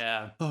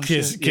 Yeah.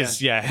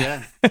 Because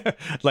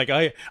like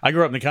I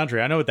grew up in the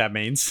country. I know what that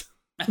means.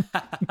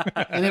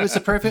 And it was the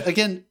perfect,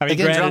 again,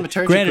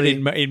 dramaturgically.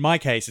 Granted, in my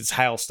case, it's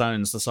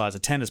hailstones the size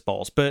of tennis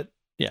balls, but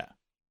yeah.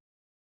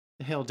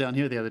 Hail down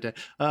here the other day.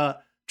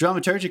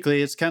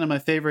 Dramaturgically, it's kind of my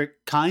favorite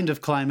kind of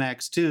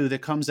climax too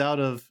that comes out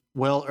of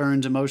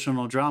well-earned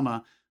emotional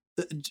drama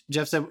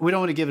Jeff said we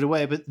don't want to give it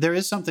away, but there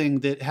is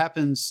something that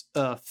happens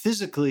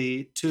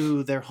physically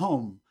to their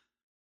home.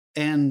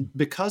 And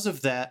because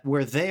of that,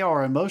 where they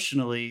are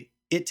emotionally,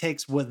 it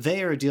takes what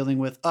they are dealing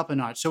with up a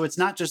notch. So it's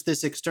not just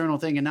this external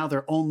thing, and now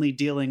they're only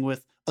dealing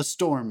with a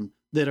storm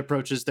that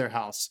approaches their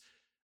house.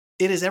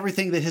 It is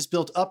everything that has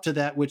built up to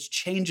that, which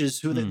changes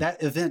who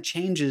that event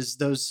changes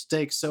those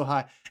stakes so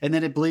high. And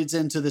then it bleeds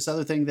into this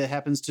other thing that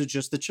happens to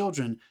just the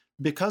children.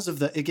 Because of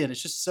the, again,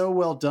 it's just so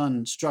well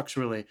done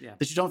structurally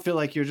that you don't feel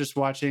like you're just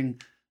watching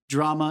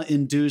drama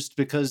induced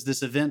because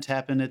this event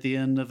happened at the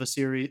end of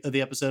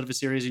the episode of a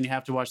series, and you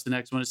have to watch the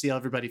next one to see how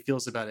everybody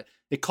feels about it.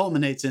 It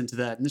culminates into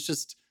that, and it's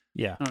just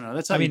I don't know.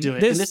 That's how you do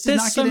it. And this did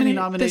not get any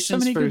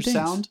nominations for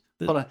sound.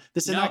 Hold on,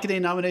 this did not get any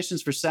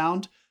nominations for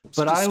sound,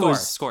 but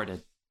score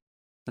did.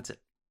 That's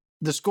it.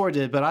 The score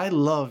did, but I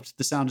loved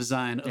the sound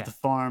design of the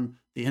farm,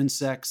 the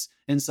insects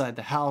inside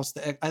the house.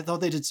 I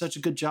thought they did such a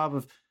good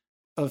job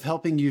of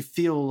helping you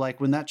feel like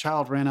when that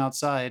child ran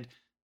outside,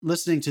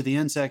 listening to the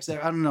insects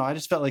there. I don't know. I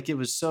just felt like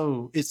it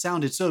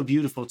sounded so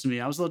beautiful to me.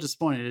 I was a little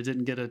disappointed it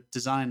didn't get a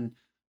design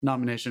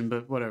nomination,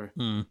 but whatever.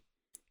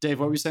 Dave,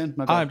 what were you saying?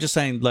 My bad. I'm just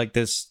saying, like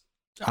this,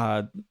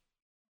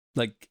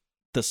 like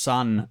the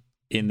son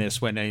in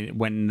this,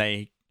 when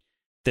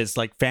there's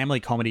like family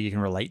comedy you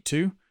can relate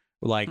to.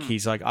 Like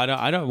he's like,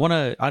 I don't want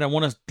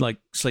to like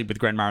sleep with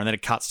grandma, and then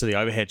it cuts to the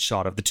overhead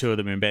shot of the two of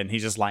them in bed, and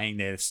he's just laying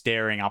there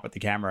staring up at the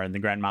camera, and the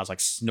grandma's like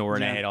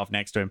snoring her head off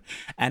next to him,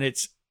 and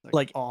it's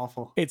like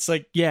awful. It's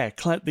like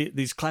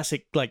these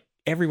classic, like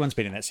everyone's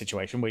been in that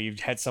situation where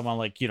you've had someone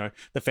like, you know,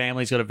 the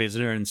family's got a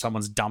visitor and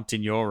someone's dumped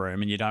in your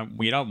room, and you don't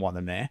want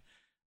them there.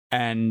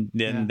 And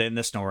then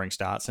the snoring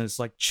starts, and it's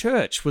like,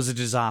 church was a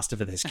disaster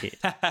for this kid.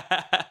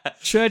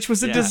 Church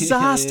was a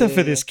disaster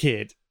for this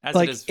kid. As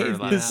like, it is for a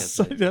lot of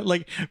kids.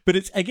 Like, but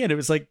it's again, it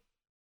was like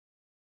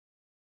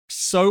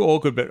so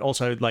awkward, but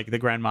also like the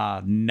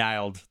grandma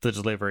nailed the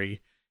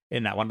delivery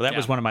in that one. That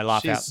was one of my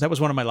laugh out. That was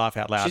one of my laugh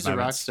out loud. She's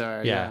moments. A rock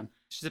star. Yeah.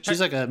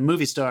 She's like a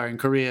movie star in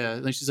Korea.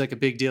 Like she's like a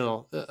big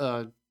deal.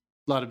 A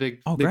lot of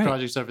big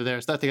projects over there.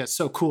 So I think that's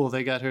so cool.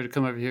 They got her to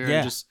come over here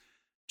and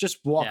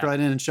just walk right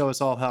in and show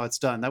us all how it's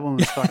done. That woman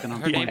was fucking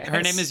on point.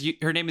 Her name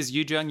is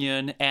Yoo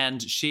Jung-yoon,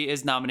 and she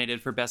is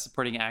nominated for Best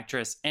Supporting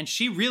Actress, and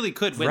she really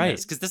could win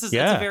this, because that's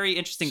a very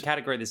interesting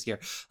category this year.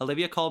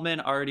 Olivia Colman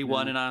already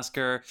won an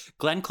Oscar.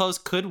 Glenn Close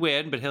could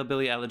win, but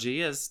Hillbilly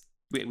Elegy, as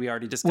we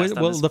already discussed.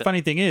 Well, the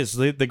funny thing is,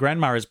 the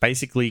grandma is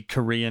basically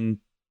Korean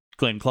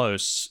Glenn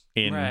Close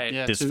in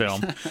this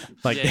film,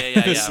 like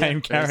the same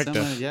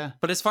character.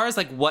 But as far as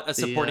like what a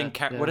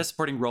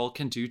supporting role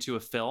can do to a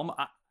film,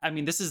 I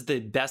mean, this is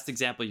the best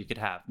example you could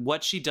have.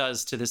 What she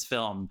does to this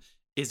film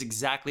is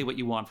exactly what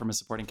you want from a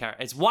supporting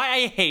character. It's why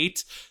I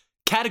hate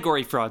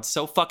category fraud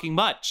so fucking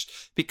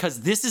much,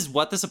 because this is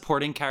what the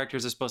supporting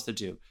characters are supposed to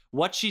do.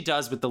 What she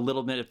does with the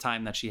little bit of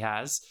time that she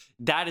has,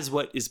 that is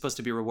what is supposed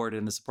to be rewarded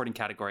in the supporting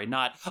category.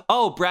 Not,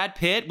 oh, Brad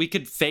Pitt, we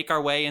could fake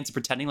our way into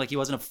pretending like he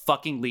wasn't a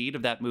fucking lead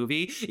of that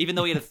movie, even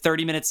though he had a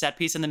 30-minute set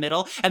piece in the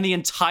middle, and the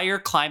entire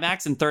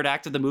climax and third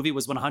act of the movie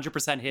was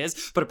 100%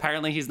 his, but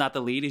apparently he's not the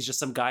lead. He's just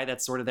some guy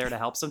that's sort of there to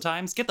help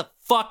sometimes. Get the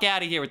fuck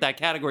out of here with that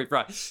category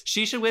fraud.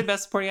 She should win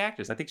Best Supporting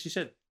Actress. I think she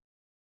should.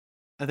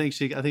 I think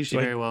she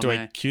very well. Do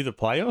I cue the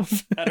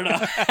playoff? I don't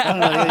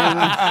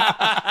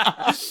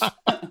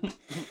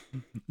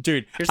know.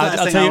 Dude,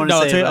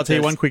 I'll tell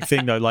you one quick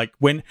thing though. Like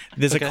when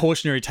there's a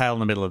cautionary tale in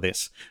the middle of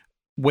this,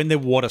 when the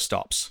water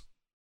stops,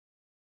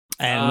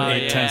 and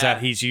it turns out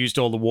he's used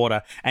all the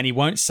water, and he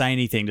won't say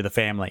anything to the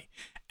family,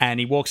 and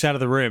he walks out of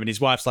the room, and his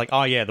wife's like,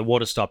 "Oh yeah, the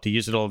water stopped. He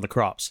used it all in the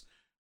crops."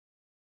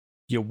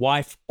 Your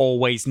wife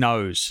always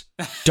knows.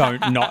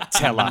 Don't not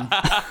tell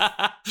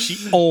her.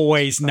 She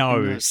always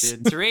knows.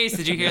 Therese,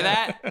 did you hear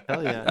that?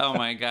 Hell yeah. Oh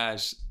my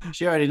gosh.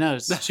 She already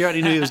knows. She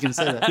already knew he was going to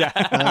say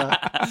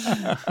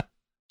that.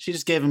 She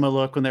just gave him a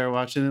look when they were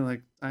watching it.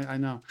 Like, I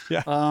know.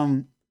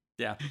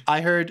 Yeah. I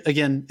heard,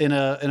 again, in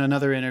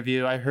another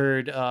interview, I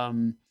heard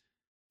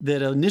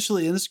that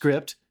initially in the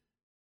script,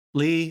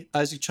 Lee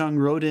Isaac Chung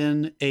wrote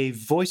in a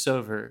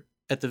voiceover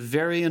at the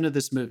very end of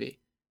this movie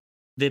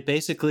that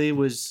basically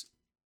was...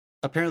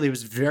 Apparently, it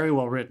was very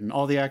well written.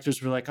 All the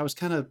actors were like, I was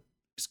kind of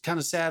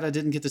sad I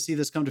didn't get to see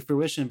this come to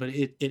fruition, but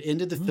it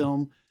ended the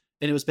film,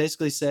 and it was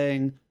basically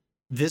saying,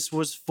 this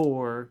was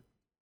for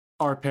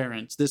our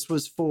parents. This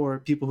was for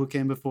people who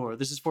came before.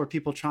 This is for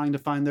people trying to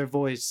find their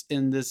voice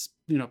in this,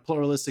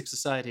 pluralistic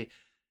society.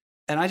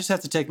 And I just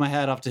have to take my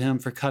hat off to him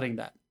for cutting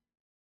that,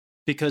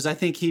 because I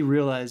think he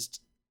realized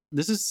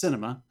this is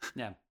cinema.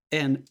 Yeah.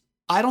 And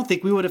I don't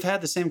think we would have had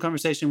the same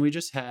conversation we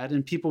just had,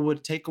 and people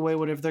would take away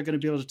whatever they're going to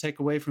be able to take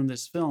away from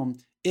this film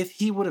if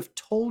he would have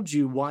told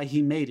you why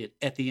he made it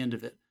at the end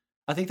of it.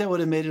 I think that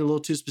would have made it a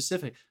little too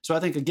specific. So I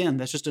think, again,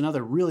 that's just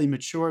another really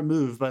mature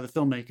move by the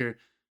filmmaker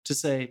to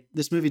say,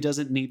 this movie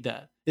doesn't need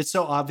that. It's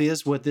so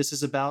obvious what this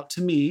is about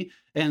to me,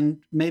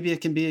 and maybe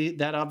it can be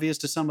that obvious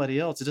to somebody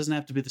else. It doesn't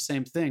have to be the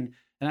same thing.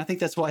 And I think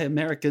that's why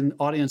American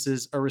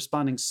audiences are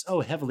responding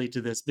so heavily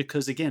to this,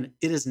 because, again,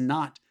 it is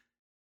not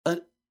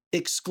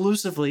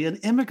exclusively an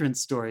immigrant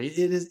story.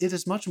 It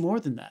is much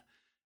more than that.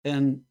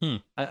 And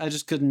I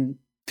just couldn't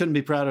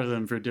be prouder of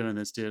them for doing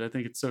this, dude. I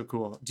think it's so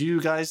cool. Do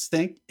you guys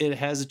think it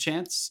has a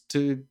chance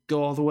to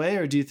go all the way,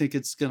 or do you think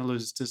it's going to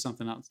lose to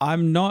something else?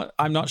 I'm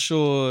not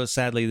sure,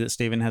 sadly, that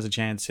Steven has a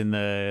chance in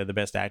the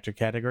best actor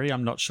category.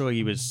 I'm not sure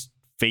he was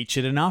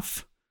featured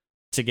enough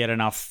to get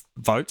enough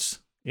votes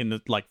in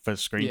the for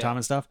screen time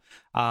and stuff.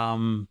 I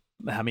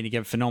mean, he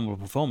gave a phenomenal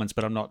performance,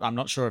 but I'm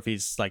not sure if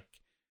he's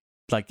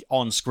like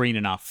on screen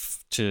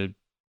enough to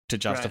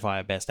justify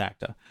a best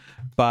actor.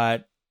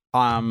 But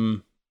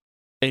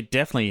it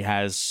definitely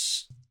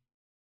has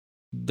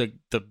the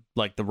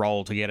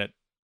role to get it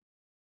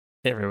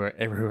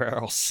everywhere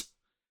else.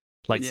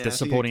 Like the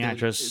supporting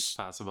actress, it's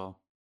possible.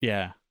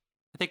 Yeah,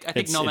 I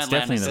think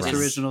Nomadland is the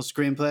original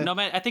screenplay.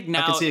 I think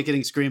now I can see it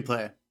getting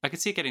screenplay. I could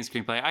see it getting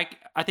screenplay.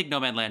 I think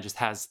Nomadland just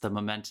has the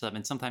momentum,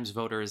 and sometimes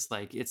voters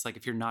it's like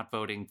if you're not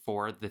voting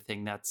for the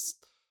thing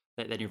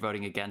then you're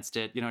voting against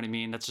it. You know what I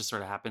mean? That's just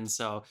sort of happens.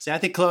 So see, I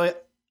think Chloe's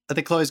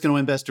going to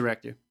win Best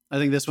Director. I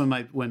think this one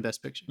might win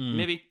Best Picture.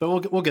 Maybe,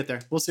 but we'll get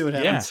there. We'll see what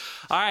happens.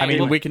 Yeah. All right. I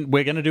mean,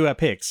 we're going to do our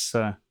picks.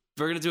 So.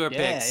 We're going to do our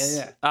picks.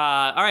 Yeah.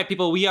 All right,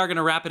 people, we are going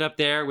to wrap it up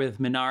there with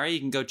Minari. You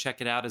can go check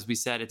it out. As we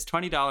said, it's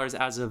 $20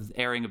 as of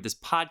airing of this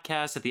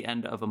podcast at the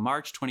end of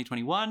March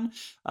 2021.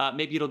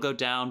 Maybe it'll go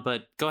down,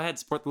 but go ahead,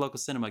 support the local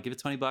cinema. Give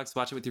it $20,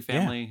 watch it with your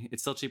family. Yeah.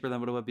 It's still cheaper than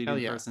what it would be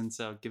in person,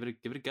 so give it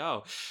a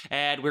go.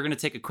 And we're going to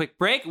take a quick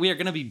break. We are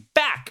going to be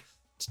back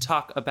to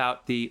talk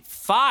about the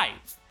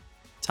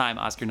 5-time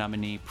Oscar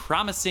nominee,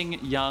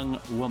 Promising Young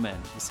Woman.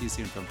 We'll see you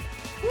soon, film.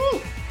 Woo!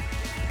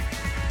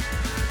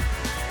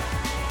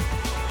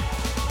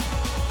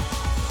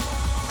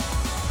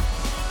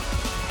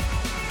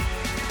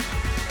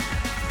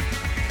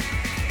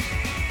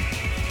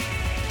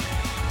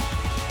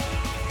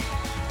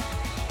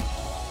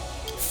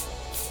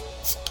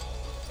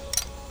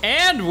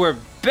 And we're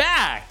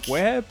back.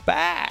 We're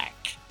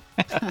back.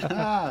 All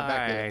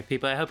right,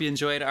 people. I hope you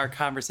enjoyed our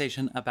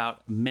conversation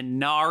about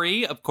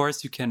Minari. Of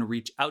course, you can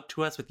reach out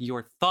to us with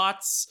your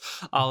thoughts.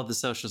 All of the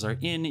socials are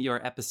in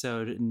your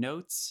episode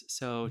notes,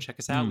 so check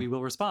us out. We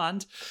will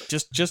respond.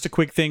 Just a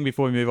quick thing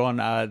before we move on.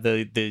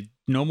 The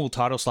normal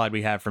title slide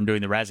we have from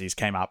doing the Razzies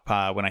came up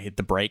when I hit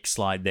the break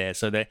slide there.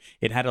 So that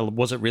it had a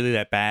 "Was it really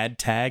that bad?"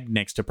 tag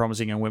next to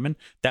Promising Young Women.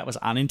 That was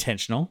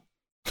unintentional.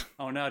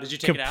 Oh no! Did you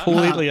take it out?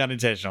 Completely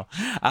unintentional.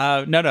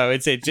 No,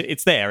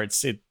 it's there.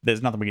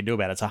 There's nothing we can do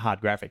about it. It's a hard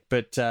graphic,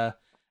 but that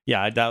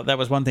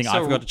was one thing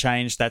I forgot to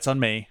change. That's on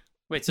me.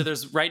 Wait, so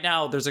there's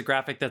a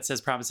graphic that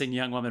says "Promising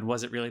Young Woman."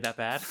 Was it really that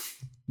bad?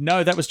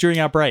 No, that was during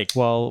our break.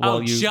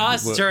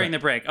 During the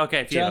break.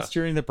 Okay, just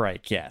during the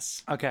break.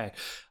 Yes. Okay.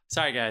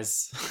 Sorry,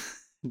 guys.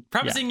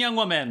 Promising Young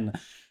Woman.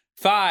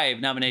 5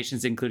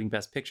 nominations, including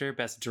Best Picture,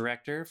 Best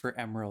Director for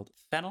Emerald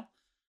Fennell.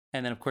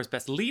 And then, of course,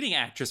 Best Leading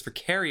Actress for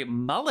Carey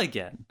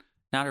Mulligan.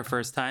 Not her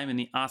first time in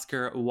the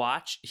Oscar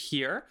watch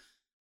here.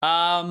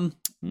 The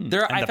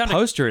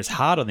poster is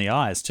hard on the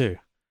eyes, too.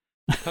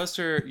 The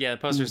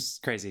poster's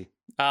crazy.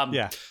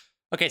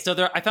 Okay,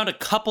 so I found a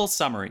couple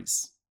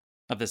summaries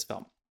of this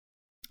film.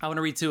 I want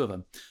to read 2 of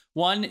them.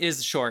 One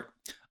is short.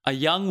 A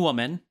young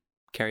woman,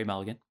 Carey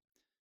Mulligan,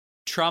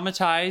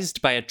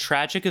 traumatized by a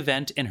tragic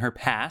event in her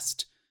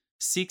past,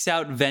 seeks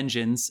out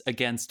vengeance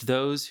against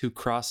those who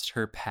crossed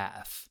her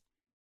path.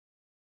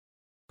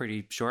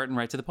 Pretty short and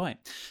right to the point.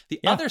 The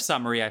other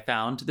summary I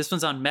found, this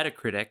one's on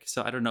Metacritic,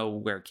 so I don't know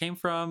where it came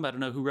from. I don't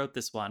know who wrote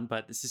this one,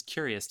 but this is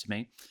curious to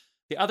me.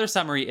 The other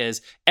summary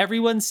is,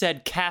 everyone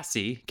said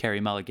Cassie, Carey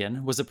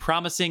Mulligan, was a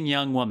promising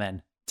young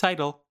woman.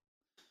 Title.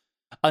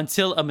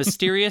 Until a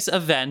mysterious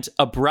event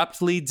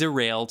abruptly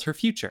derailed her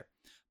future.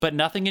 But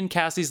nothing in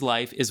Cassie's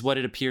life is what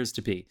it appears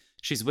to be.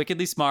 She's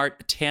wickedly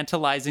smart,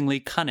 tantalizingly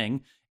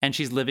cunning, and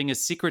she's living a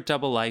secret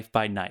double life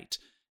by night.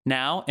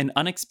 Now, an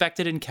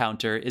unexpected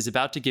encounter is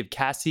about to give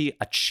Cassie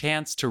a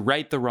chance to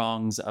right the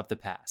wrongs of the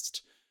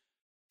past.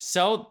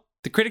 So,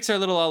 the critics are a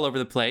little all over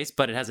the place,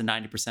 but it has a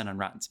 90% on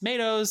Rotten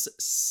Tomatoes,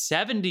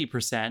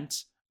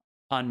 70%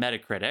 on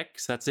Metacritic.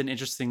 So that's an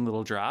interesting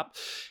little drop.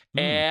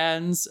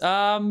 And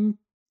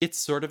it's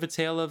sort of a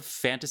tale of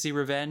fantasy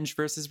revenge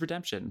versus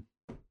redemption.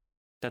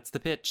 That's the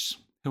pitch.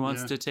 Who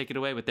wants to take it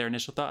away with their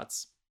initial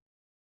thoughts?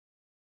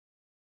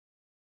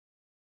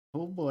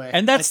 Oh boy.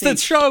 And that's the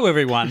show,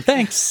 everyone.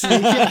 Thanks.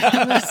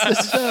 That's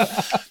the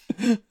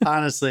show.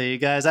 Honestly, you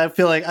guys, I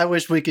feel like I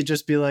wish we could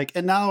just be like,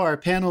 and now our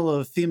panel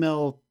of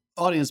female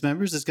audience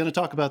members is going to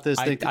talk about this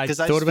thing. Because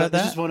I thought about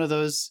that. This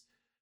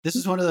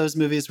is one of those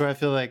movies where I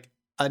feel like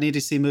I need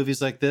to see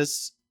movies like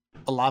this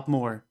a lot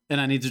more. And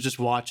I need to just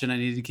watch and I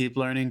need to keep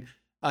learning.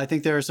 I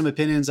think there are some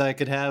opinions I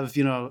could have,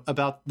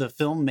 about the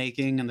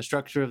filmmaking and the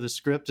structure of the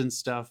script and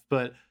stuff,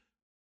 but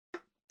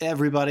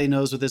everybody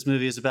knows what this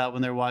movie is about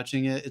when they're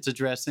watching it. It's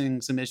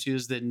addressing some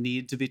issues that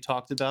need to be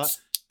talked about.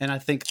 And I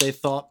think they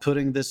thought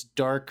putting this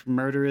dark,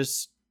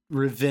 murderous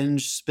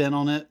revenge spin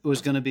on it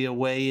was going to be a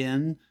way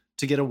in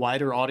to get a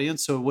wider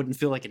audience so it wouldn't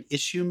feel like an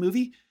issue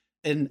movie.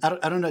 And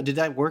I don't know, did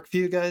that work for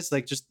you guys?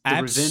 Like just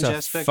the revenge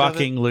aspect of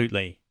it?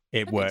 Absolutely.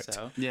 It I worked. think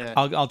so. Yeah.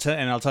 I'll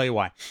tell you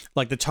why.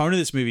 Like, the tone of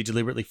this movie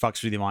deliberately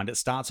fucks with your mind. It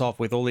starts off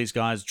with all these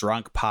guys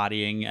drunk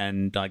partying,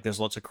 and like there's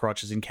lots of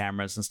crotches and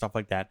cameras and stuff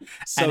like that.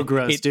 So And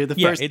gross, dude. The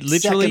yeah, first it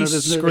literally second of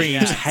this movie.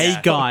 screams, Yeah, "Hey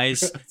yeah.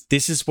 guys,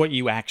 this is what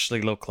you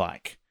actually look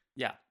like."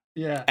 Yeah.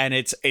 Yeah. And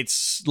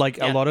it's like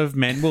a Yeah. lot of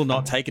men will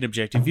not take an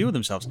objective view of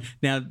themselves.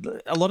 Now,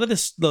 a lot of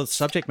the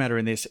subject matter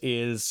in this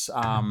is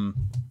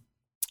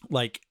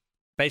like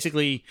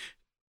basically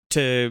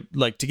to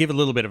give a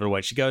little bit of it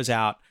away. She goes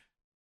out,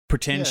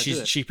 pretends Yeah,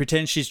 do it. she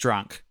pretends she's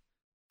drunk,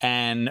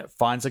 and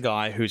finds a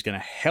guy who's going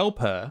to help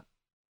her.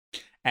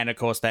 And of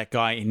course, that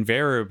guy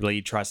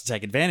invariably tries to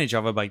take advantage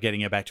of her by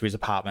getting her back to his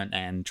apartment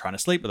and trying to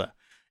sleep with her.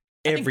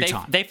 Every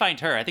time they find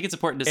her. I think it's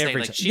important to say,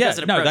 Every like, time. she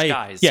doesn't approach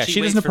guys. Yeah,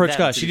 she waits doesn't for approach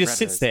them guys. to She be just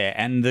sits predators. there,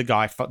 and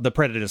the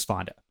predators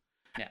find her.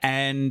 Yeah.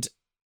 And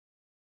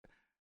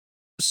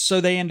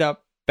so they end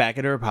up back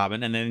at her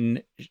apartment, and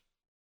then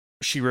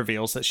she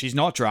reveals that she's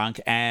not drunk,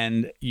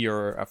 and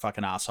you're a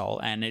fucking asshole,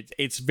 and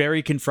it's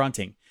very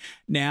confronting.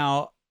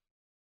 Now,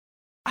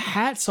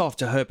 hats off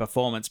to her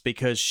performance,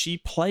 because she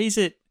plays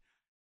it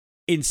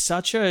in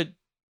such a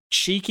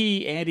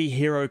cheeky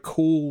anti-hero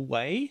cool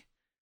way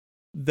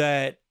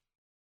that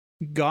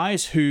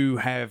guys who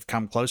have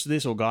come close to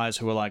this, or guys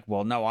who are like,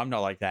 well, no, I'm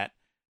not like that,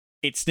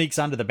 it sneaks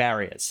under the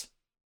barriers.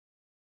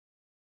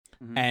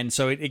 Mhm. And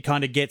so it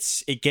kind of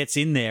gets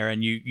in there,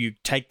 and you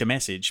take the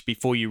message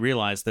before you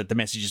realize that the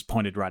message is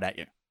pointed right at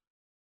you.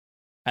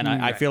 And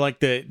I Right. feel like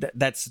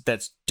that's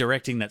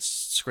directing, that's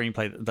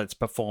screenplay, that's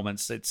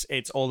performance,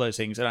 it's all those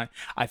things. And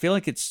I feel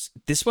like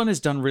this one is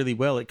done really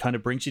well. It kind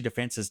of brings your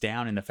defenses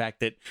down in the fact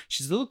that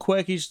she's a little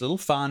quirky, she's a little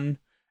fun,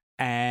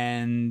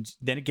 and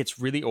then it gets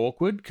really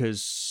awkward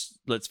because,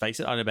 let's face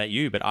it, I don't know about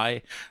you, but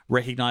I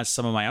recognize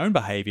some of my own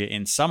behavior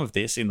in some of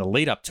this in the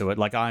lead up to it.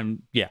 Like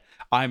I'm the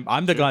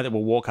guy that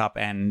will walk up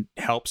and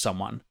help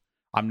someone.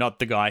 I'm not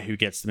the guy who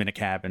gets them in a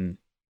cab and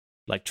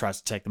like tries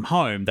to take them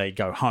home. They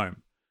go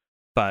home.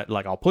 But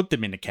like I'll put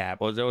them in a cab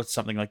or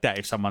something like that.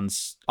 If I'll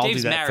Dave's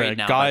do that married for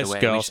now, by guys, the way,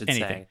 we girls, should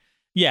anything. say.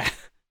 Yeah.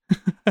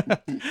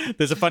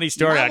 There's a funny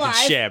story My I can life.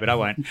 share, but I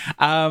won't.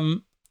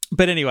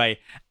 But anyway,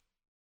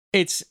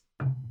 but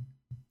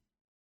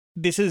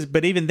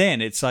even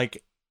then, it's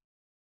like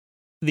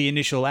the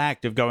initial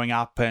act of going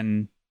up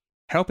and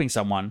helping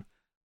someone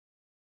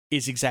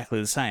is exactly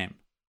the same.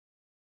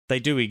 They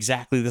do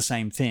exactly the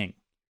same thing.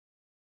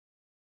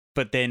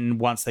 But then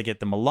once they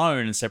get them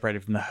alone and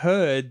separated from the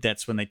herd,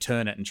 that's when they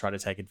turn it and try to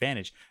take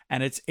advantage.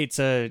 And it's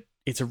a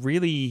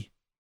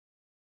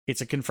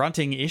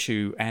confronting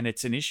issue, and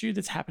it's an issue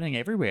that's happening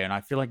everywhere. And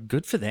I feel like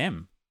good for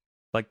them.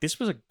 Like, this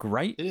was a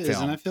great It is,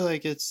 film. and I feel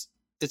like it's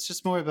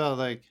just more about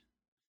like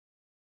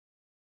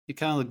you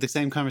kind of like the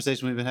same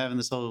conversation we've been having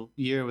this whole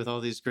year with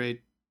all these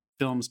great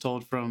films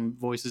told from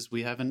voices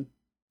we haven't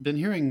been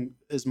hearing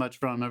as much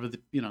from over the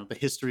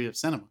history of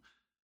cinema.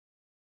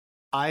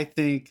 I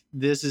think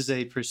this is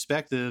a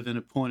perspective and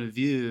a point of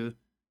view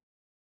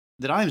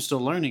that I'm still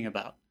learning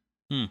about.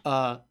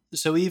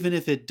 So even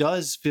if it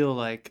does feel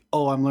like,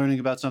 oh, I'm learning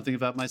about something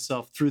about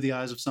myself through the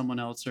eyes of someone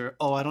else, or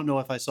oh, I don't know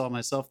if I saw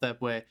myself that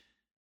way,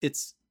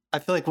 I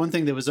feel like one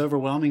thing that was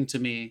overwhelming to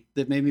me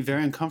that made me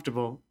very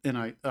uncomfortable in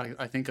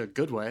I think a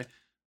good way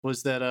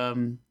was that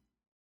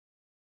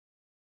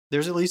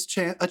there's at least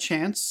a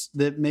chance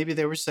that maybe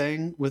they were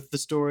saying with the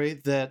story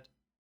that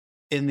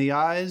in the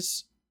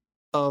eyes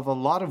of a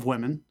lot of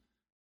women,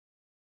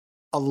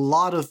 a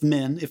lot of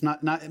men, if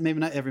not maybe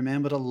not every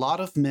man, but a lot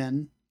of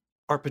men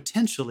are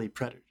potentially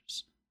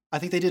predators. I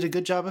think they did a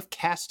good job of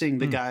casting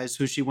the guys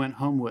who she went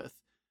home with,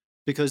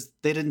 because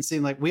they didn't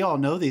seem like, we all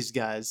know these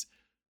guys.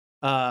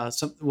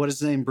 What is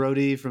his name?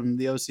 Brody from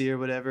the OC or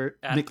whatever.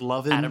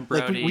 McLovin. Adam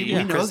Brody. Like, we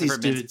know these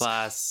Christopher dudes.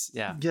 Mintz-Plasse.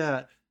 Yeah.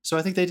 Yeah. So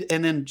I think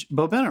and then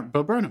Bo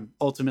Burnham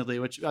ultimately,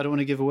 which I don't want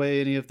to give away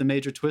any of the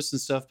major twists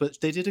and stuff,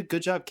 but they did a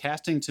good job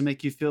casting to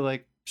make you feel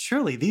like,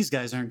 surely these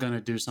guys aren't going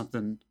to do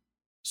something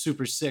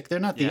super sick. They're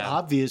not the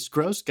obvious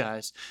gross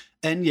guys.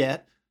 And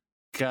yet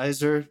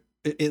guys are,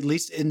 at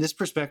least in this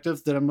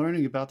perspective that I'm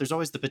learning about, there's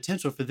always the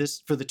potential for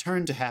the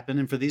turn to happen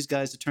and for these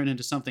guys to turn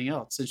into something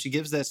else. And she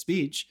gives that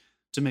speech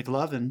to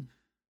McLovin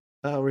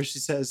where she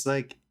says,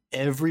 like,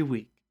 every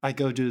week I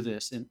go do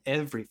this, and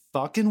every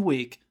fucking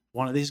week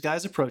one of these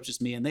guys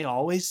approaches me and they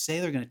always say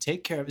they're going to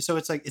take care of it. So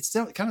it's like, it's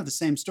still kind of the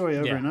same story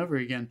over and over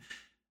again.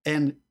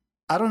 And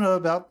I don't know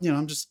about,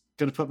 I'm just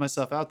going to put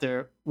myself out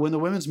there. When the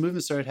women's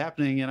movement started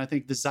happening, and I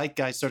think the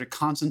zeitgeist started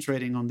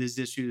concentrating on these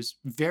issues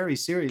very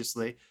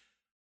seriously,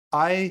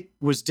 I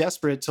was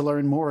desperate to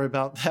learn more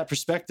about that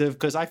perspective,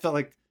 because I felt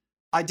like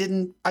I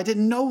didn't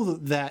know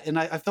that. And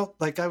I felt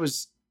like I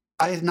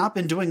had not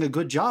been doing a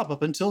good job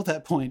up until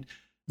that point.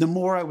 The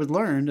more I would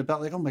learn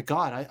about, like, oh my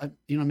God, I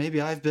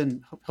maybe I've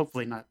been,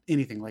 hopefully not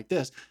anything like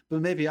this,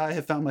 but maybe I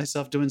have found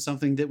myself doing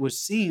something that was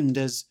seemed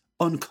as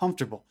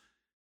uncomfortable.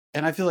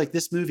 And I feel like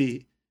this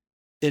movie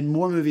and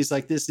more movies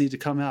like this need to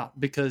come out,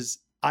 because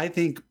I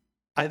think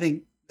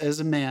as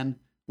a man,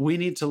 we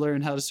need to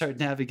learn how to start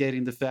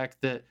navigating the fact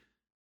that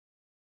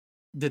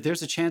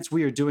there's a chance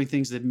we are doing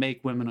things that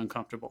make women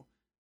uncomfortable.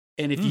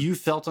 And if you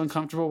felt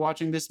uncomfortable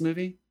watching this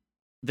movie,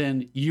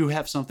 then you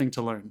have something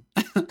to learn.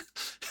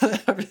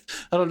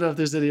 I don't know if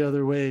there's any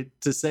other way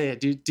to say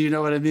it. Do you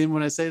know what I mean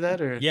when I say that?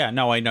 Or yeah,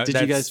 no, I know.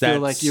 Did you guys feel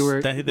like you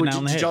were? That hit the nail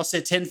on the Did head. y'all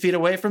sit 10 feet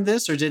away from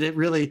this, or did it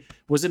really?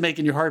 Was it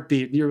making your heart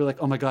beat? And you were like,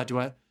 "Oh my god,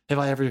 have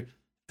I ever?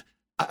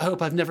 I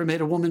hope I've never made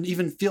a woman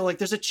even feel like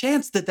there's a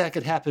chance that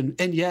could happen."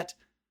 And yet,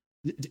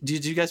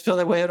 did you guys feel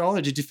that way at all,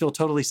 or did you feel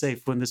totally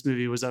safe when this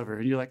movie was over?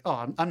 And you're like,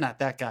 "Oh, I'm not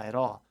that guy at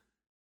all."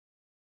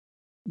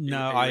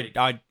 No,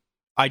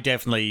 I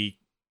definitely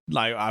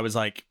like. I was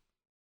like,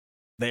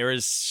 there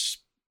is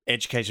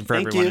education for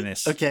Thank everyone you. in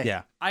this. Okay.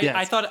 Yeah.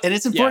 I thought, and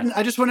it's important.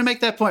 I just want to make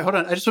that point. Hold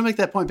on. I just want to make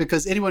that point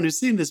because anyone who's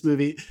seen this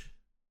movie,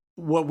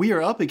 what we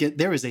are up against,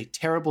 there is a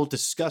terrible,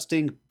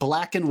 disgusting,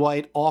 black and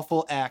white,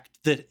 awful act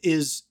that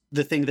is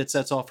the thing that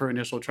sets off her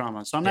initial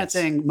trauma. So I'm not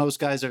saying most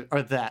guys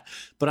are that,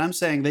 but I'm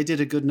saying they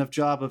did a good enough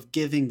job of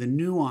giving the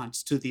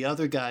nuance to the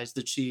other guys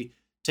that she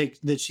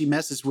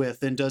messes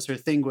with and does her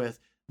thing with,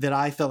 that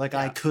I felt like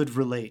I could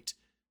relate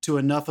to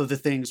enough of the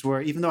things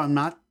where, even though I'm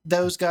not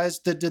those guys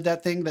that did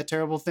that thing, that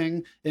terrible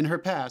thing in her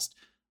past,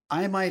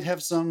 I might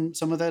have some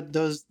of that,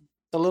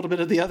 a little bit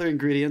of the other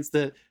ingredients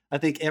that I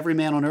think every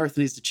man on earth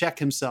needs to check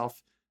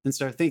himself and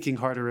start thinking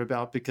harder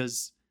about,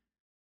 because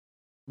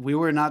we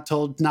were not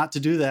told not to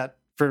do that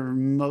for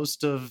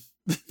most of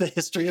the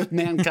history of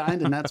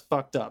mankind, and that's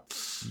fucked up.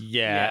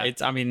 Yeah.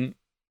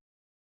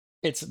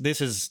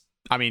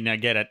 I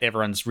get it.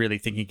 Everyone's really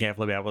thinking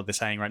carefully about what they're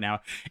saying right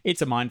now.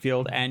 It's a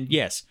minefield. And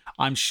yes,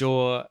 I'm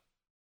sure,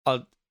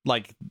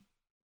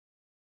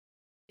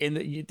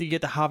 you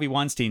get the Harvey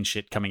Weinstein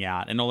shit coming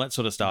out and all that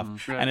sort of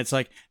stuff. Right. And it's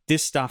like,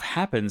 this stuff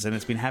happens and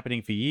it's been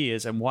happening for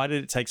years. And why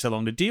did it take so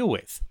long to deal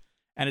with?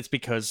 And it's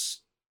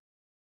because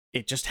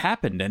it just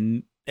happened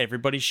and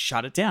everybody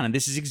shut it down. And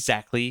this is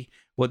exactly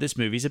what this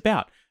movie's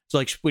about. So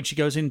like when she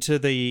goes into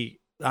the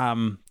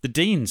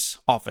dean's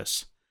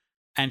office,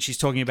 and she's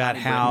talking about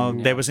how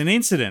there was an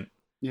incident.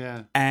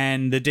 Yeah.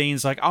 And the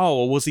dean's like, "Oh,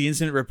 well, was the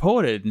incident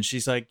reported?" And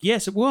she's like,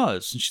 "Yes, it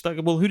was." And she's like,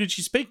 "Well, who did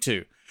she speak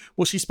to?"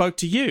 "Well, she spoke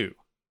to you."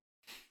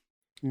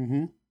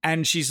 Mm-hmm.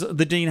 And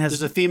the dean has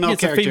There's a female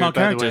character, a female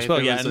by the character way. as well.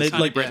 There Yeah, was and a they,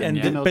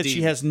 Connie but Dean.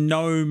 she has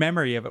no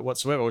memory of it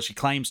whatsoever, or she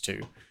claims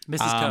to.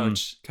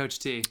 Mrs. Coach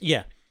T.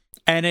 Yeah,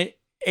 and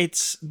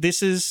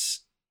this is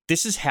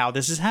how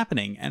this is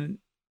happening, and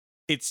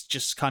it's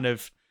just kind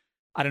of,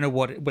 I don't know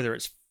whether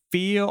it's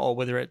fear or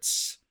whether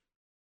it's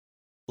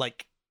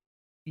like,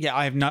 yeah,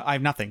 I have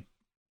nothing.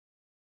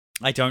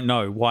 I don't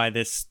know why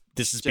this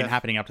has been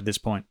happening up to this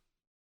point.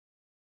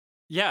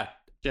 Yeah,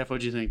 Jeff,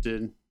 what do you think,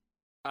 dude?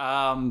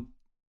 I'm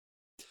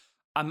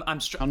How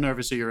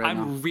nervous are you right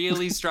now? I'm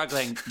really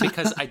struggling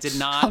because I did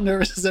not. How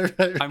nervous is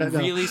everybody right I'm now?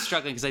 really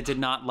struggling because I did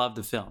not love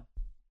the film,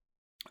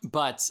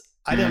 but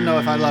I didn't know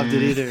if I loved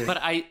it either.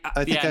 But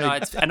think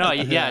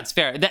it's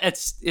fair.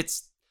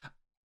 It's.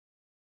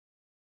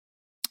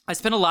 I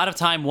spent a lot of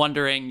time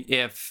wondering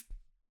if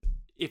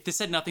this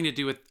had nothing to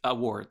do with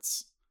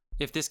awards,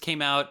 if this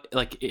came out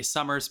like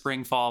summer,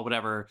 spring, fall,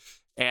 whatever,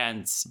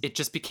 and it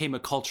just became a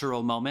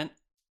cultural moment,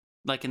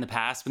 like in the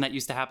past when that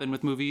used to happen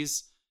with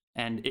movies,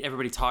 and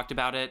everybody talked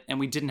about it,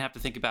 and we didn't have to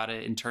think about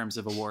it in terms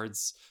of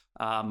awards.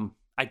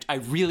 I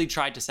really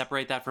tried to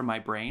separate that from my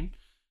brain,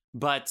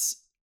 but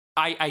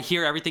I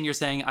hear everything you're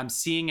saying. I'm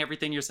seeing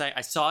everything you're saying.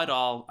 I saw it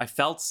all. I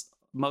felt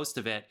most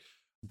of it,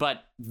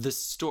 but the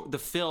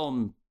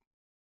film.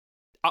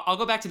 I'll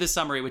go back to the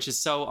summary, which is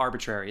so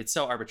arbitrary. It's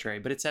so arbitrary,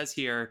 but it says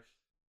here,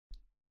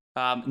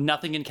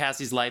 nothing in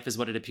Cassie's life is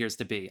what it appears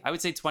to be. I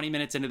would say 20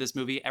 minutes into this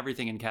movie,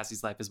 everything in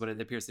Cassie's life is what it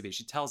appears to be.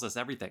 She tells us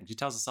everything. She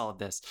tells us all of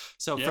this.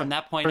 So from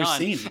that point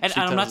on, and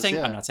I'm not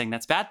saying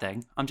that's a bad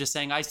thing. I'm just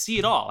saying I see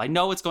it all. I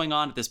know what's going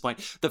on at this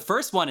point. The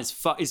first one is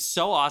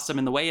so awesome,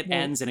 and the way it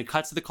ends and it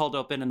cuts to the cold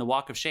open and the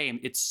walk of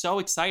shame. It's so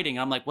exciting.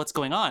 I'm like, what's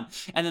going on?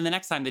 And then the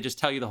next time they just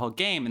tell you the whole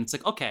game, and it's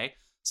like, okay,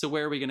 so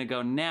where are we going to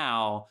go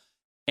now?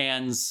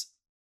 And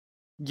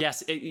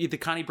yes, the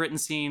Connie Britton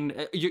scene.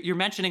 You're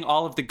mentioning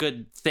all of the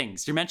good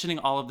things. You're mentioning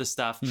all of the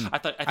stuff.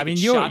 I mean,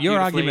 your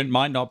argument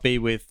might not be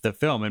with the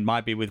film. It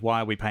might be with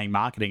why are we paying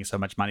marketing so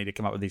much money to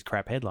come up with these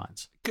crap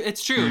headlines.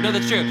 It's true. No,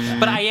 that's true.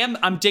 But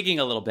I'm digging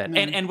a little bit.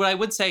 And what I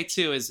would say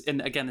too is,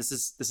 and again, this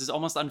is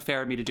almost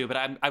unfair of me to do, but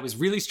I was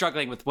really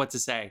struggling with what to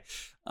say.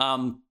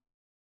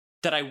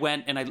 That I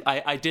went and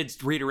I did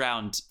read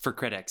around for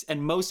critics,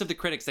 and most of the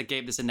critics that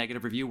gave this a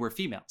negative review were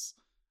females.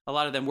 A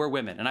lot of them were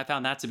women, and I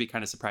found that to be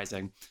kind of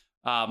surprising.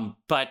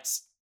 But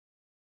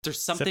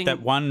there's something. Except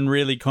that one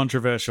really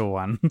controversial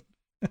one.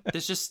 I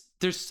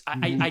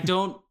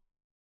don't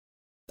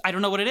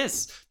know what it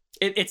is.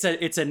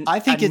 I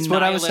think it's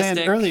what I was saying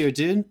earlier,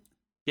 dude.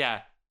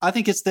 Yeah. I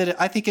think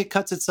it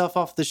cuts itself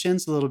off the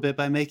shins a little bit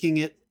by making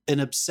it an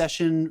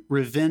obsession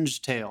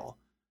revenge tale,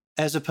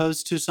 as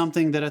opposed to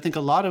something that I think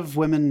a lot of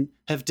women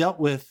have dealt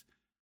with.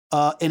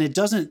 And it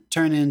doesn't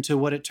turn into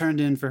what it turned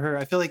in for her.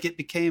 I feel like it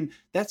became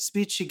that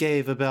speech she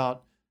gave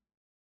about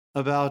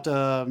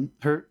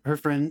her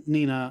friend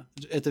Nina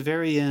at the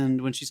very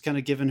end, when she's kind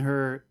of given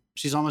her,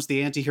 she's almost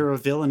the anti-hero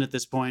villain at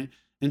this point,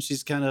 and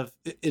she's kind of,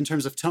 in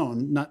terms of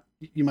tone, not,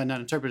 you might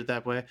not interpret it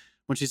that way,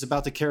 when she's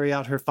about to carry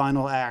out her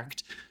final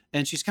act.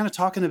 And she's kind of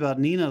talking about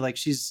Nina like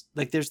she's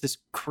like there's this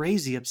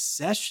crazy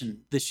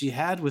obsession that she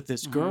had with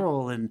this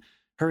girl, and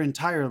her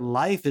entire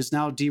life is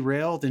now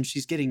derailed, and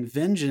she's getting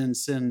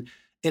vengeance, and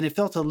it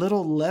felt a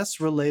little less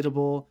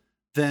relatable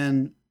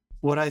than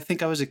what I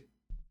think I was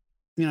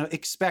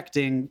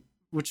expecting,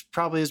 which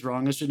probably is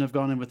wrong. I shouldn't have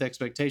gone in with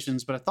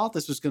expectations, but I thought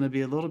this was going to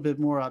be a little bit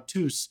more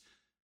obtuse,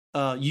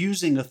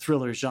 using a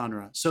thriller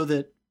genre so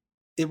that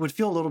it would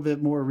feel a little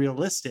bit more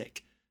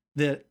realistic.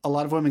 That a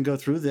lot of women go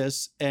through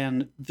this,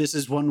 and this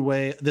is one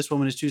way this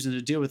woman is choosing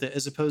to deal with it,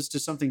 as opposed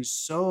to something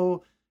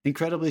so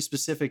incredibly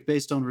specific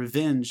based on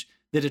revenge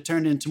that it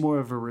turned into more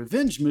of a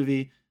revenge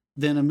movie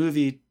than a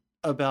movie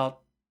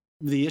about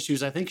the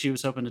issues I think she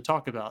was hoping to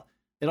talk about.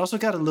 It also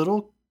got a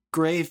little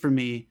gray for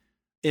me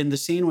in the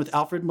scene with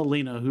Alfred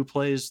Molina, who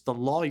plays the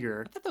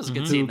lawyer. I thought that was a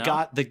good scene, who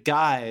got the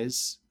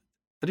guys.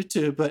 I did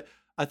too, but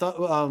I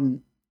thought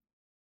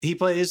he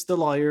plays the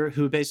lawyer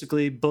who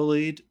basically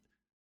bullied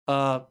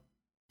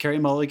Carrie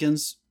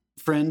Mulligan's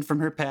friend from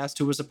her past,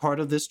 who was a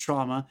part of this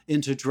trauma,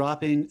 into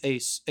dropping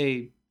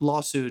a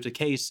lawsuit, a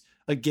case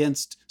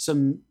against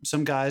some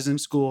guys in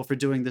school for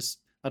doing this.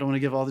 I don't want to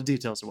give all the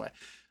details away.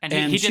 And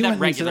he did that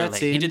regularly.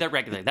 He did that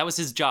regularly. That was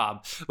his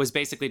job, was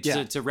basically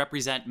to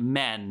represent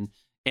men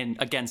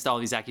against all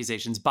these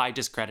accusations by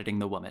discrediting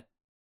the woman.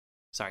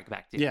 Sorry, go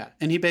back to you. Yeah,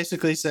 and he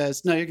basically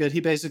says, no, you're good.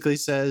 He basically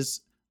says,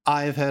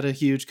 I've had a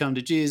huge come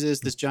to Jesus,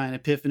 this giant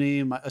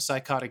epiphany, a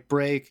psychotic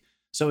break.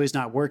 So he's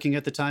not working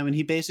at the time, and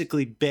he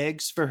basically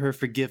begs for her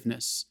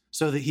forgiveness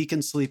so that he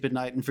can sleep at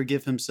night and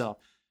forgive himself.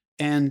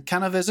 And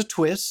kind of as a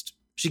twist,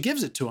 she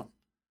gives it to him.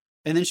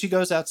 And then she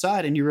goes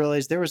outside, and you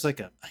realize there was like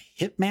a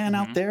hitman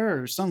out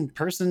there, or some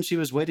person she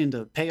was waiting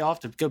to pay off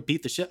to go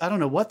beat the shit. I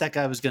don't know what that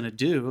guy was going to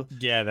do.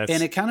 Yeah, that's...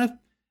 And it kind of...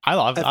 I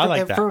like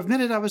that. For a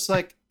minute, I was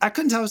like, I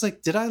couldn't tell. I was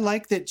like, did I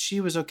like that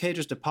she was okay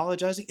just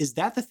apologizing? Is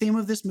that the theme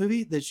of this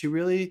movie? That she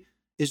really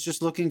is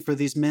just looking for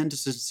these men to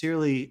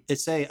sincerely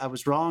say, I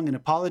was wrong, and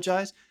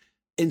apologize?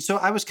 And so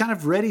I was kind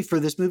of ready for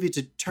this movie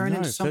to turn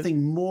into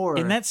something more.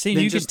 In that scene,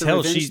 than you just can tell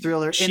a revenge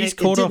thriller. She's And it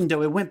caught didn't off.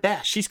 do. It went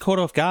back. She's caught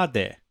off guard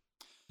there.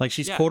 Like,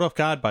 she's caught off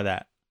guard by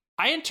that.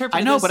 I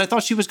know, but I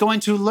thought she was going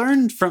to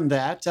learn from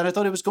that, and I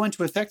thought it was going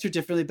to affect her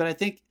differently. But I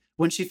think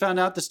when she found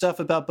out the stuff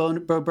about Bo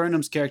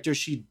Burnham's character,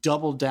 she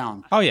doubled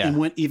down. Oh yeah, and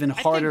went even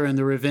harder in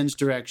the revenge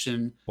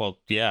direction. Well,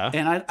 yeah,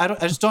 and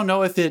I just don't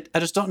know if it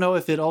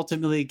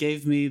ultimately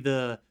gave me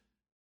the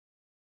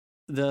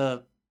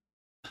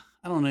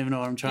I don't even know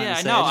what I'm trying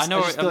to say. I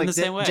know. I'm like the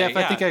same way. Jeff,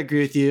 I think I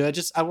agree with you.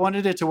 I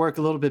wanted it to work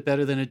a little bit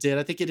better than it did.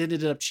 I think it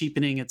ended up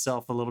cheapening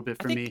itself a little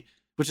bit for me,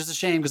 which is a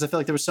shame because I feel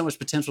like there was so much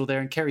potential there,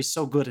 and Carrie's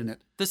so good in it.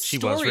 She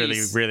was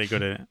really, really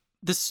good in it.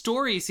 The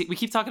story, see, we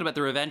keep talking about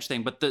the revenge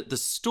thing, but the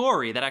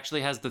story that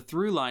actually has the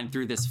through line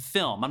through this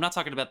film, I'm not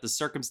talking about the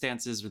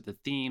circumstances or the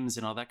themes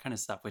and all that kind of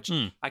stuff, which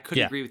I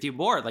couldn't agree with you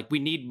more. Like, we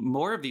need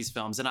more of these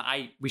films, and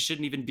we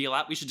shouldn't even be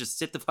allowed. We should just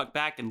sit the fuck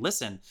back and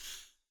listen.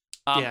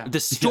 The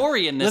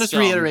story in this Let us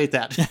film, reiterate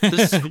that.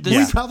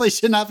 We probably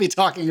should not be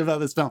talking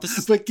about this film,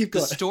 but keep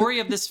going. The story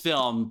of this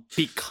film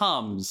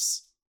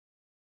becomes,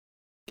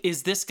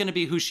 is this going to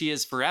be who she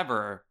is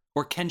forever,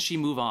 or can she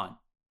move on?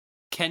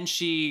 Can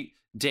she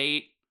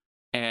date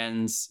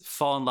and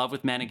fall in love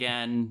with men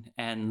again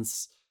and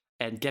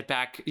get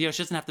back? You know,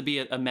 she doesn't have to be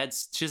she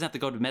doesn't have to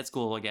go to med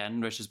school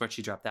again, which is what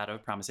she dropped out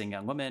of, Promising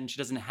Young Woman. She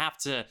doesn't have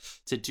to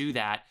do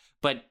that.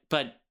 But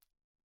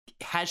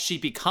has she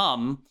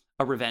become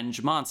a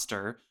revenge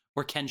monster,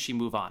 or can she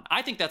move on?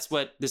 I think that's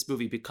what this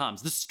movie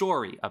becomes, the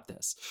story of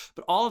this.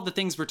 But all of the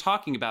things we're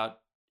talking about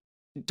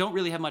don't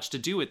really have much to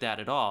do with that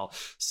at all.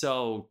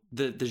 So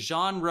the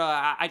genre,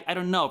 I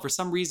don't know. For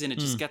some reason, it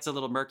just gets a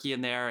little murky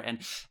in there. And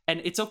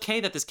it's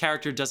okay that this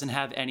character doesn't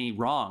have any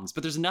wrongs,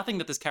 but there's nothing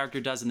that this character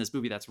does in this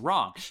movie that's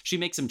wrong. She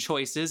makes some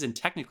choices, and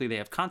technically they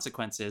have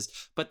consequences,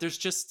 but there's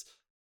just...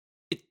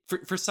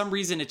 For some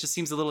reason, it just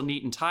seems a little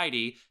neat and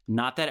tidy.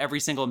 Not that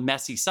every single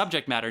messy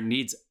subject matter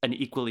needs an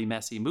equally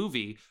messy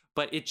movie,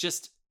 but it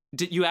just...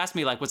 You asked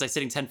me, like, was I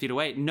sitting 10 feet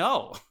away?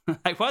 No,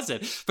 I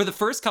wasn't. For the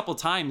first couple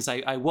times,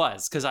 I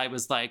was, because I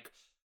was like,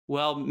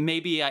 well,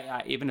 maybe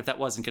I even if that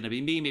wasn't going to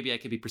be me, maybe I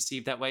could be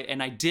perceived that way.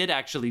 And I did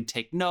actually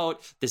take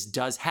note. This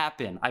does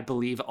happen. I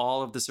believe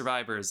all of the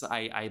survivors.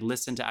 I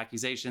listen to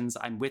accusations.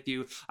 I'm with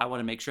you. I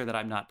want to make sure that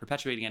I'm not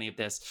perpetuating any of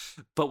this.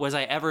 But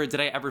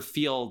did I ever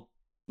feel...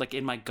 like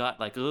in my gut,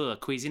 like, ugh,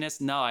 queasiness?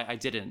 No, I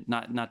didn't.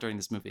 Not during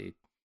this movie.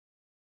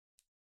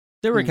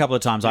 There were a couple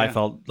of times I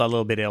felt a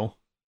little bit ill,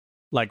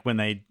 like when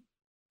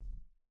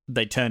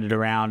they turned it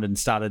around and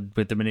started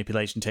with the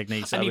manipulation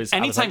techniques.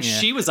 Anytime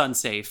she was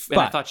unsafe, and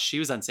I thought she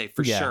was unsafe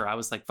for sure, I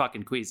was like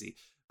fucking queasy.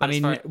 But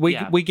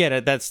we get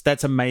it.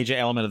 That's a major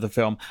element of the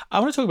film. I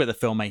want to talk about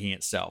the filmmaking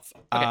itself.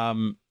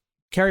 Okay.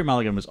 Carrie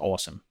Mulligan was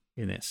awesome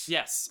in this.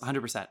 Yes,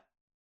 100%.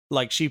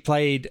 Like, she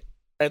played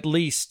at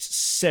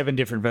least 7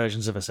 different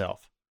versions of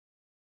herself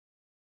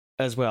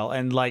as well,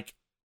 and like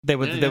there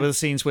were the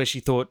scenes where she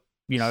thought,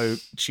 you know,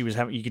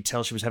 you could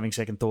tell she was having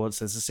second thoughts.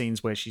 There's the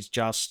scenes where she's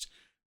just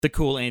the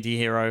cool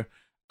anti-hero.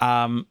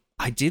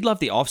 I did love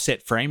the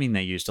offset framing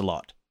they used a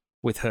lot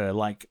with her.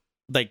 Like,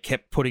 they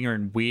kept putting her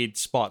in weird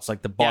spots,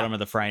 like the bottom of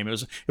the frame.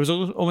 It was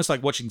almost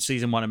like watching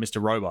season 1 of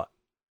Mr. Robot.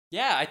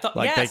 Yeah, I thought,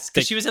 Like, yes,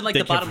 because she was in like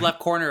the bottom left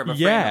corner of a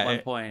frame at one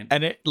point.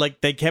 And it,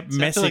 like, they kept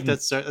messing. I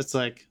feel like it's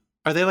like,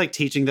 are they like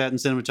teaching that in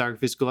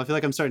cinematography school? I feel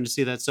like I'm starting to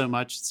see that so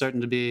much. It's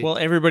starting to be. Well,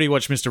 everybody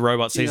watched Mr.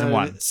 Robot season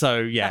 1, so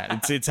yeah,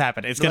 it's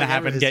happened. It's going to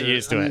happen. Get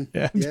used to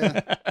it.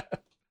 Yeah.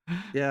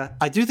 Yeah,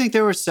 I do think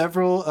there were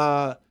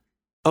several.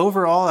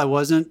 Overall, I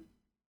wasn't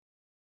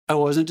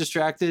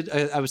distracted.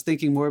 I was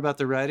thinking more about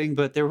the writing,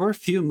 but there were a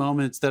few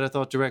moments that I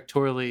thought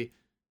directorially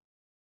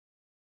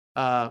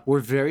were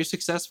very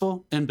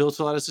successful and built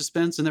a lot of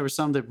suspense, and there were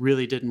some that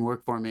really didn't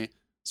work for me.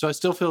 So I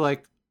still feel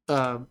like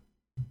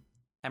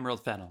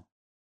Emerald Fennel.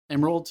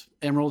 Emerald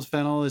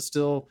Fennel is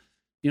still,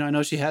 I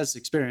know she has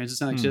experience.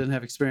 It's not like she doesn't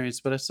have experience,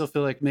 but I still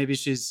feel like maybe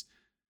she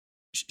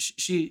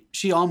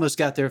almost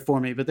got there for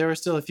me. But there were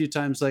still a few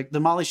times, like the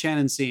Molly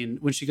Shannon scene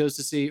when she goes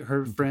to see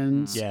her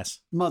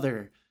friend's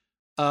mother.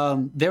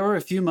 There were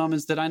a few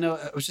moments that I know,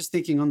 I was just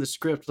thinking on the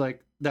script,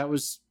 like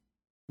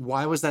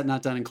why was that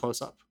not done in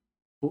close up?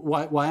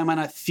 Why am I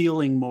not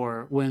feeling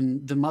more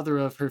when the mother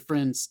of her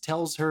friends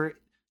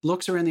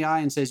looks her in the eye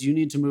and says, "You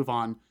need to move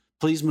on.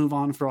 Please move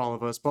on for all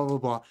of us," blah, blah,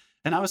 blah.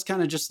 And I was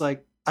kind of just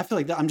like, I feel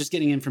like I'm just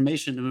getting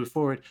information to move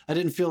forward. I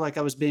didn't feel like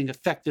I was being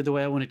affected the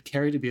way I wanted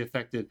Carrie to be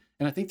affected.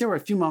 And I think there were a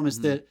few moments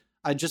that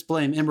I just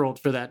blame Emerald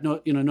for that.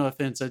 No, no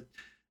offense. She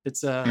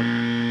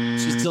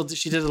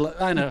did a lot.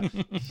 I know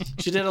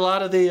she did a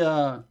lot of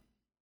the.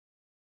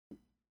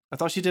 I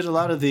thought she did a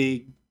lot of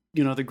the,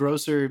 the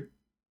grosser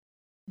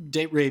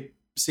date rape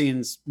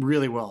scenes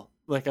really well.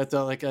 Like I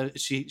thought, like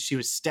she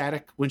was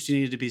static when she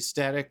needed to be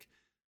static.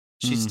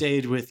 She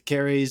stayed with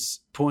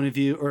Carrie's point of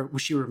view, or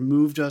she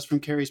removed us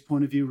from Carrie's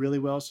point of view really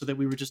well, so that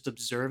we were just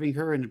observing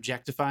her and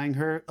objectifying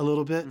her a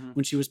little bit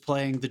when she was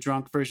playing the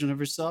drunk version of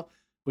herself,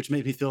 which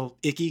made me feel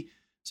icky.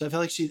 So I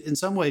felt like in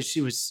some ways,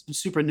 she was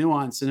super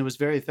nuanced and it was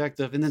very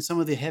effective. And then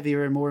some of the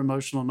heavier and more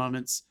emotional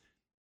moments,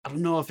 I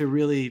don't know if it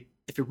really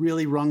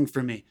rung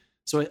for me.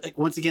 So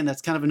once again,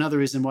 that's kind of another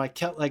reason why I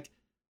kind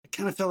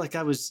of felt like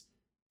I was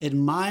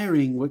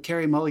admiring what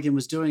Carey Mulligan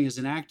was doing as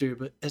an actor,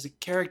 but as a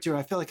character,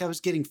 I felt like I was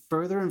getting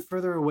further and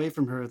further away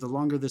from her the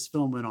longer this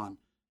film went on.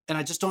 And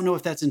I just don't know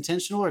if that's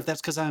intentional or if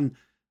that's because I'm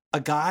a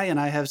guy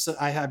and I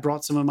have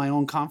brought some of my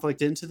own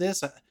conflict into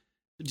this.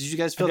 Did you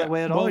guys feel that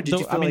way at all? Or did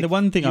you feel the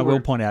one thing I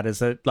will point out is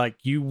that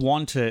you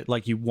wanted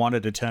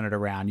to turn it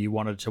around. You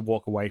wanted to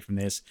walk away from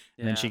this,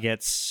 and then she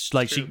gets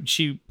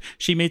she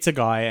meets a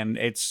guy, and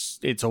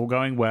it's all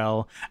going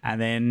well,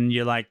 and then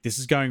you're like, this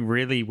is going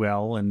really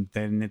well, and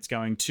then it's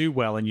going too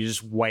well, and you're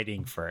just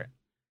waiting for it.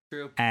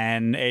 True.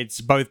 And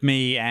it's both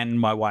me and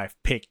my wife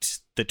picked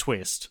the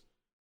twist,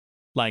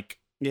 20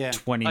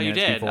 minutes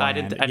before. I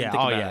didn't think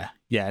about it.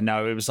 Yeah.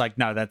 No, it was like,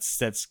 no,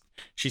 that's.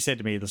 She said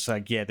to me, "It's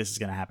like, yeah, this is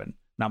going to happen,"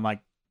 and I'm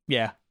like,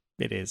 yeah,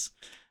 it is.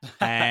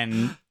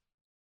 And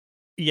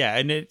yeah,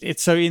 and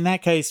it's so in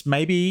that case,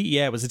 maybe,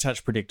 it was a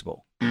touch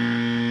predictable.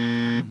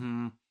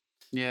 Mm-hmm.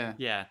 Yeah.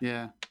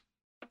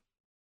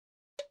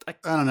 I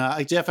don't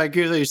know. Jeff, I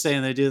agree with what you're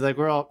saying. They do. Like,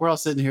 we're all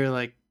sitting here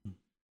like,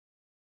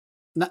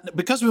 not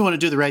because we want to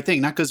do the right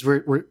thing, not because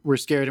we're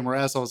scared and we're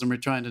assholes and we're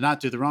trying to not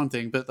do the wrong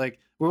thing, but like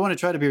we want to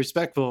try to be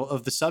respectful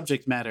of the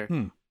subject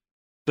matter.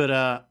 But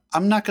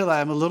I'm not gonna lie,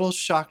 I'm a little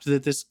shocked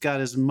that this got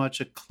as much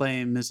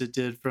acclaim as it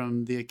did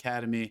from the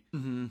Academy.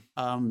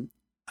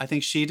 I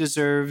think she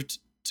deserved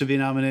to be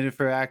nominated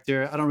for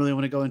actor. I don't really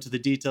want to go into the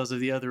details of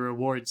the other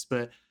awards,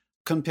 but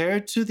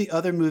compared to the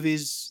other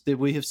movies that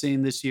we have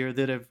seen this year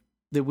that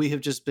we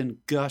have just been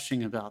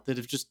gushing about, that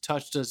have just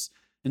touched us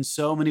in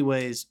so many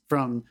ways,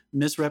 from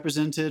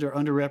misrepresented or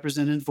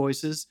underrepresented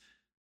voices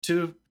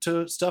to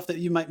stuff that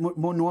you might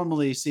more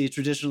normally see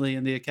traditionally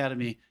in the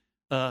Academy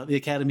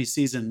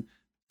season.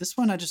 This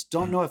one, I just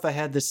don't know if I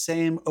had the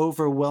same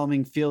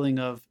overwhelming feeling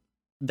of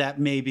that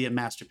may be a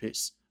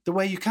masterpiece. The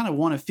way you kind of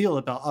want to feel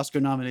about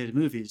Oscar-nominated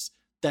movies,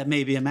 that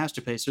may be a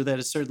masterpiece, or that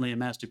is certainly a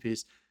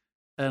masterpiece.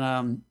 And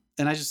I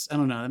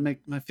don't know.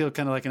 I feel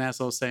kind of like an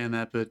asshole saying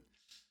that, but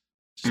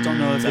just don't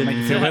know if that make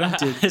you feel better.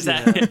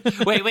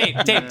 Wait,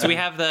 Dave, do we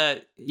have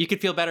the? You could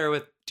feel better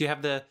with. Do you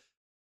have the?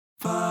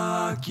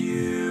 Fuck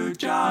you,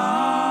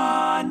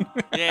 John.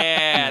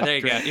 Yeah, there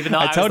you go. Even though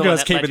I told you I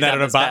was keeping that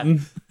on a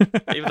button.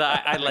 Even though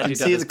I let you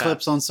see the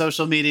clips on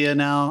social media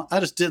now.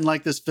 I just didn't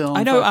like this film.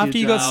 I know. After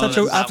you got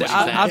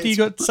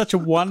such a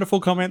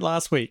wonderful comment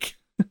last week.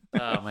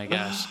 Oh my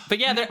gosh! But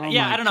yeah,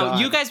 I don't know.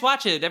 You guys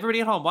watch it. Everybody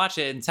at home, watch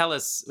it and tell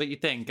us what you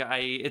think.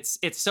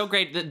 It's so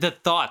great. The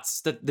thoughts,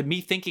 the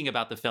me thinking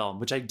about the film,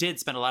 which I did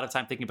spend a lot of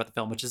time thinking about the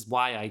film, which is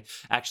why I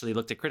actually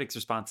looked at critics'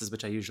 responses,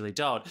 which I usually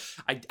don't.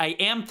 I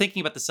am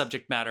thinking about the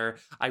subject matter.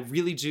 I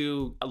really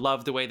do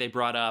love the way they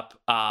brought up.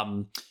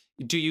 Why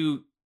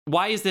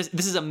is this?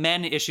 This is a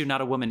men issue,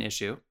 not a woman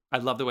issue. I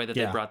love the way that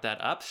they brought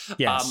that up.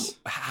 Yes.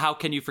 How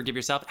can you forgive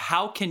yourself?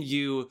 How can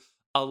you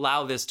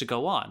allow this to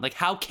go on? Like,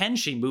 how can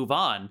she move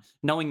on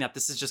knowing that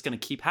this is just going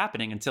to keep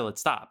happening until it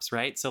stops,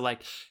 right? So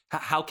like,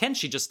 how can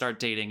she just start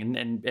dating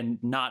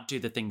and not do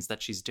the things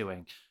that she's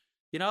doing?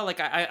 You know, like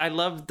I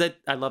love that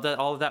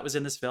all of that was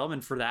in this film,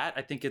 and for that,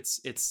 I think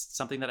it's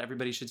something that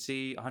everybody should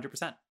see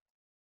 100%.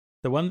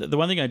 The one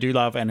thing I do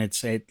love, and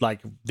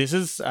like this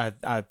is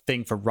a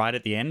thing for right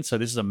at the end, so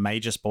this is a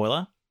major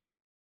spoiler.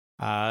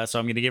 So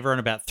I'm going to give her in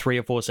about 3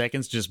 or 4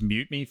 seconds. Just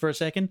mute me for a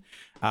second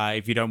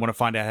if you don't want to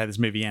find out how this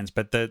movie ends.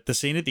 But the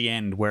scene at the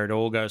end where it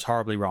all goes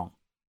horribly wrong,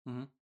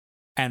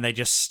 and they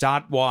just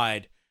start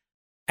wide,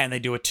 and they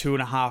do a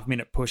 2.5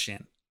 minute push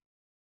in.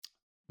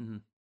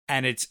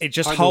 And it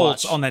just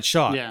holds on that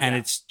shot, and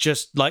it's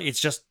just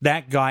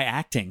that guy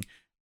acting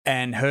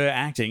and her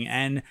acting,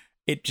 and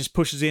it just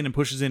pushes in and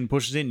pushes in and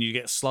pushes in. You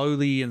get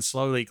slowly and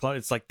slowly close.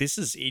 It's like, this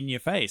is in your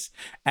face,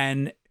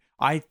 and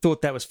I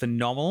thought that was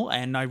phenomenal.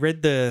 And I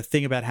read the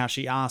thing about how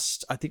she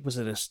asked, I think was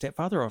it a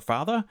stepfather or a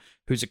father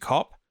who's a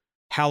cop,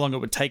 how long it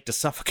would take to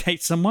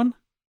suffocate someone,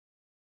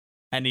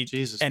 and he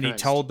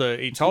told her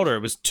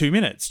it was 2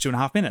 minutes,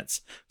 2.5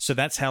 minutes. So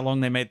that's how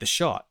long they made the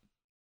shot.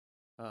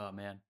 Oh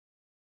man.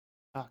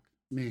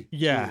 Me.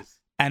 Yeah. Jeez.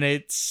 And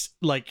it's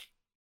like,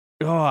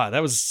 oh, that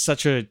was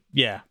such a,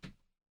 yeah.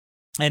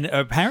 And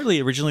apparently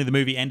originally the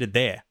movie ended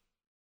there.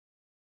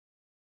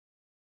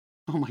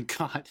 Oh my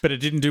God. But it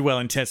didn't do well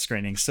in test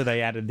screenings, so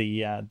they added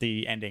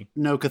the ending.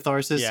 No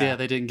catharsis. Yeah. Yeah,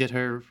 they didn't get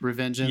her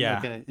revenge in. Yeah.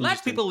 Okay.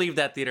 Let people leave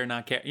that theater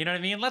not care. You know what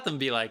I mean? Let them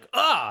be like,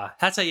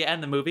 that's how you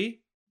end the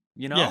movie.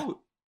 You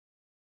know?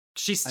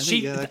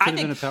 Yeah. I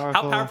think how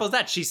powerful is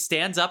that? She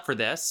stands up for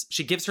this.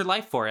 She gives her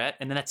life for it,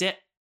 and then that's it.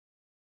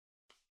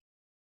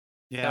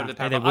 Yeah,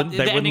 they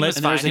wouldn't let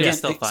fine. Again,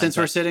 Still fine, since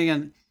we're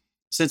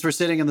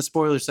sitting in the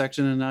spoiler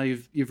section, and now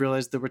you've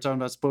realized that we're talking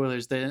about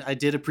spoilers. I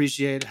did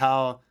appreciate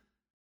how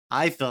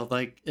I felt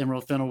like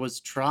Emerald Fennell was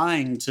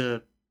trying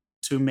to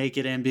make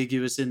it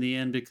ambiguous in the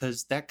end,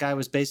 because that guy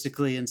was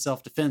basically in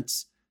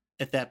self-defense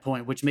at that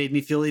point, which made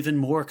me feel even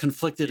more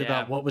conflicted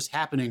about what was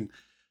happening.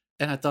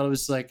 And I thought it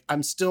was like,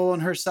 I'm still on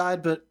her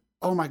side, but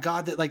oh my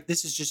God, that like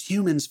this is just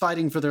humans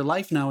fighting for their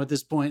life now at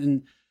this point,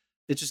 and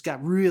it just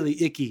got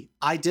really icky.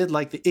 I did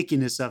like the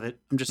ickiness of it.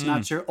 I'm just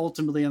not sure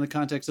ultimately in the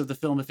context of the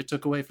film if it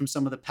took away from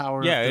some of the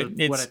power of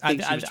what I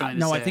think she was trying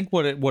to say. No, I think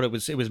what it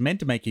was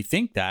meant to make you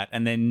think that,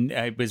 and then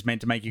it was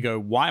meant to make you go,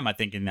 why am I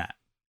thinking that?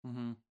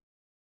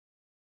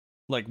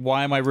 Like,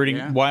 why am I rooting?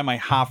 Yeah. Why am I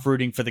half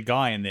rooting for the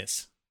guy in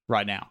this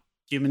right now?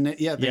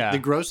 The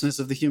grossness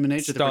of the human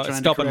nature that we're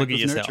trying to correct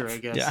with nurture, I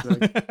guess.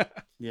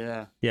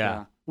 Yeah.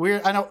 Yeah.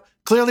 I know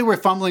clearly we're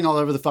fumbling all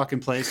over the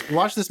fucking place.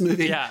 Watch this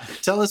movie. Yeah.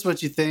 Tell us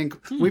what you think.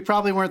 We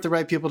probably weren't the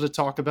right people to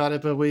talk about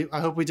it, but I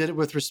hope we did it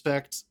with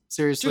respect.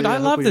 Seriously. Dude, I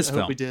love this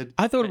film. We did.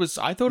 I thought it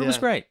was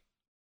great.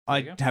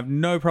 I have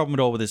no problem at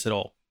all with this at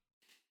all.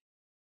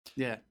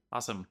 Yeah.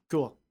 Awesome.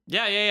 Cool.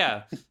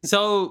 Yeah.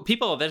 So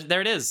people,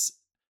 there it is.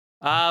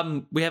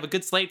 We have a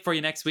good slate for you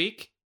next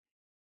week.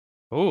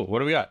 Oh, what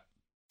do we got?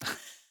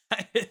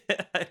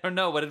 I don't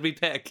know. What did we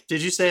pick?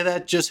 Did you say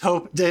that just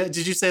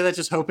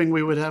hoping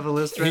we would have a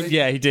list ready?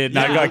 Yeah, he did.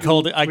 No, I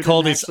called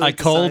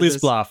his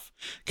bluff,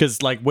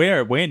 because like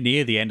we're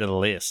near the end of the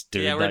list,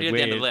 dude. Yeah, we're near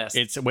the end of the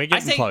list. We're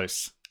getting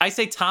close. I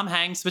say Tom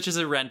Hanks, which is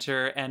a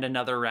renter, and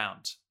Another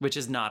Round, which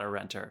is not a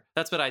renter.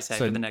 That's what I say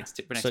for next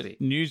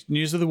week.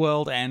 News of the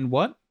World and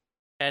what?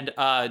 And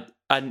a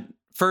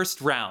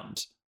First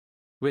Round,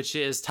 which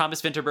is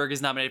Thomas Vinterberg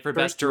is nominated for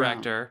Best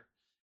Director.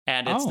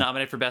 And it's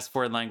nominated for Best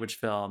Foreign Language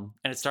Film,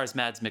 and it stars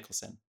Mads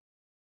Mikkelsen.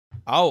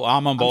 Oh,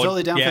 I'm on board. I'm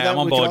totally down for that. I'm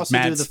on board.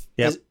 Mads.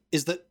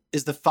 Is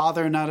the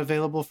father not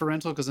available for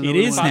rental? Because it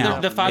is now.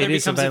 The father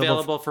becomes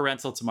available for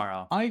rental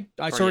tomorrow. I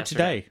saw it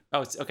today.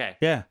 Oh, it's okay.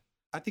 Yeah.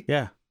 I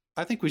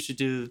think we should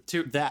do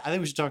that. I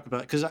think we should talk about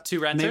it, because two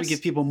renters. Maybe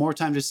give people more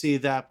time to see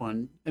that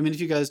one. I mean,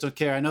 if you guys don't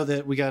care, I know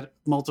that we got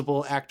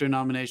multiple actor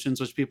nominations,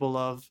 which people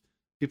love.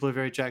 People are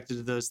very attracted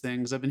to those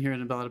things. I've been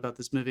hearing about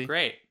this movie.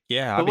 Great.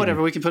 Yeah. But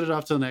whatever, we can put it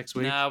off till next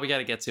week. No, we got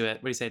to get to it.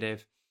 What do you say,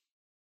 Dave?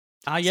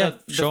 Yeah,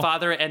 so The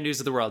Father and News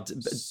of the World.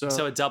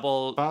 So a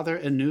double... Father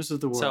and News of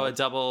the World. So a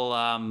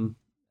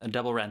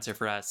double renter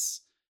for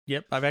us.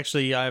 Yep.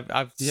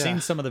 I've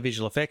seen some of the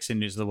visual effects in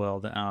News of the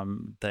World,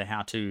 the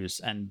how-tos,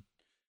 and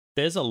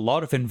there's a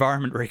lot of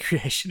environment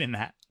recreation in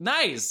that.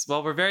 Nice.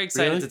 Well, we're very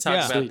excited to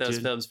talk about those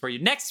films for you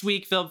next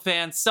week, film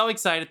fans. So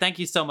excited. Thank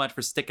you so much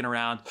for sticking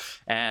around.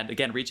 And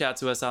again, reach out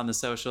to us on the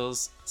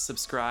socials,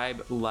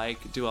 subscribe,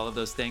 like, do all of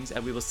those things,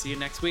 and we will see you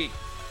next week.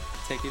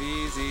 Take it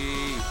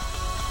easy.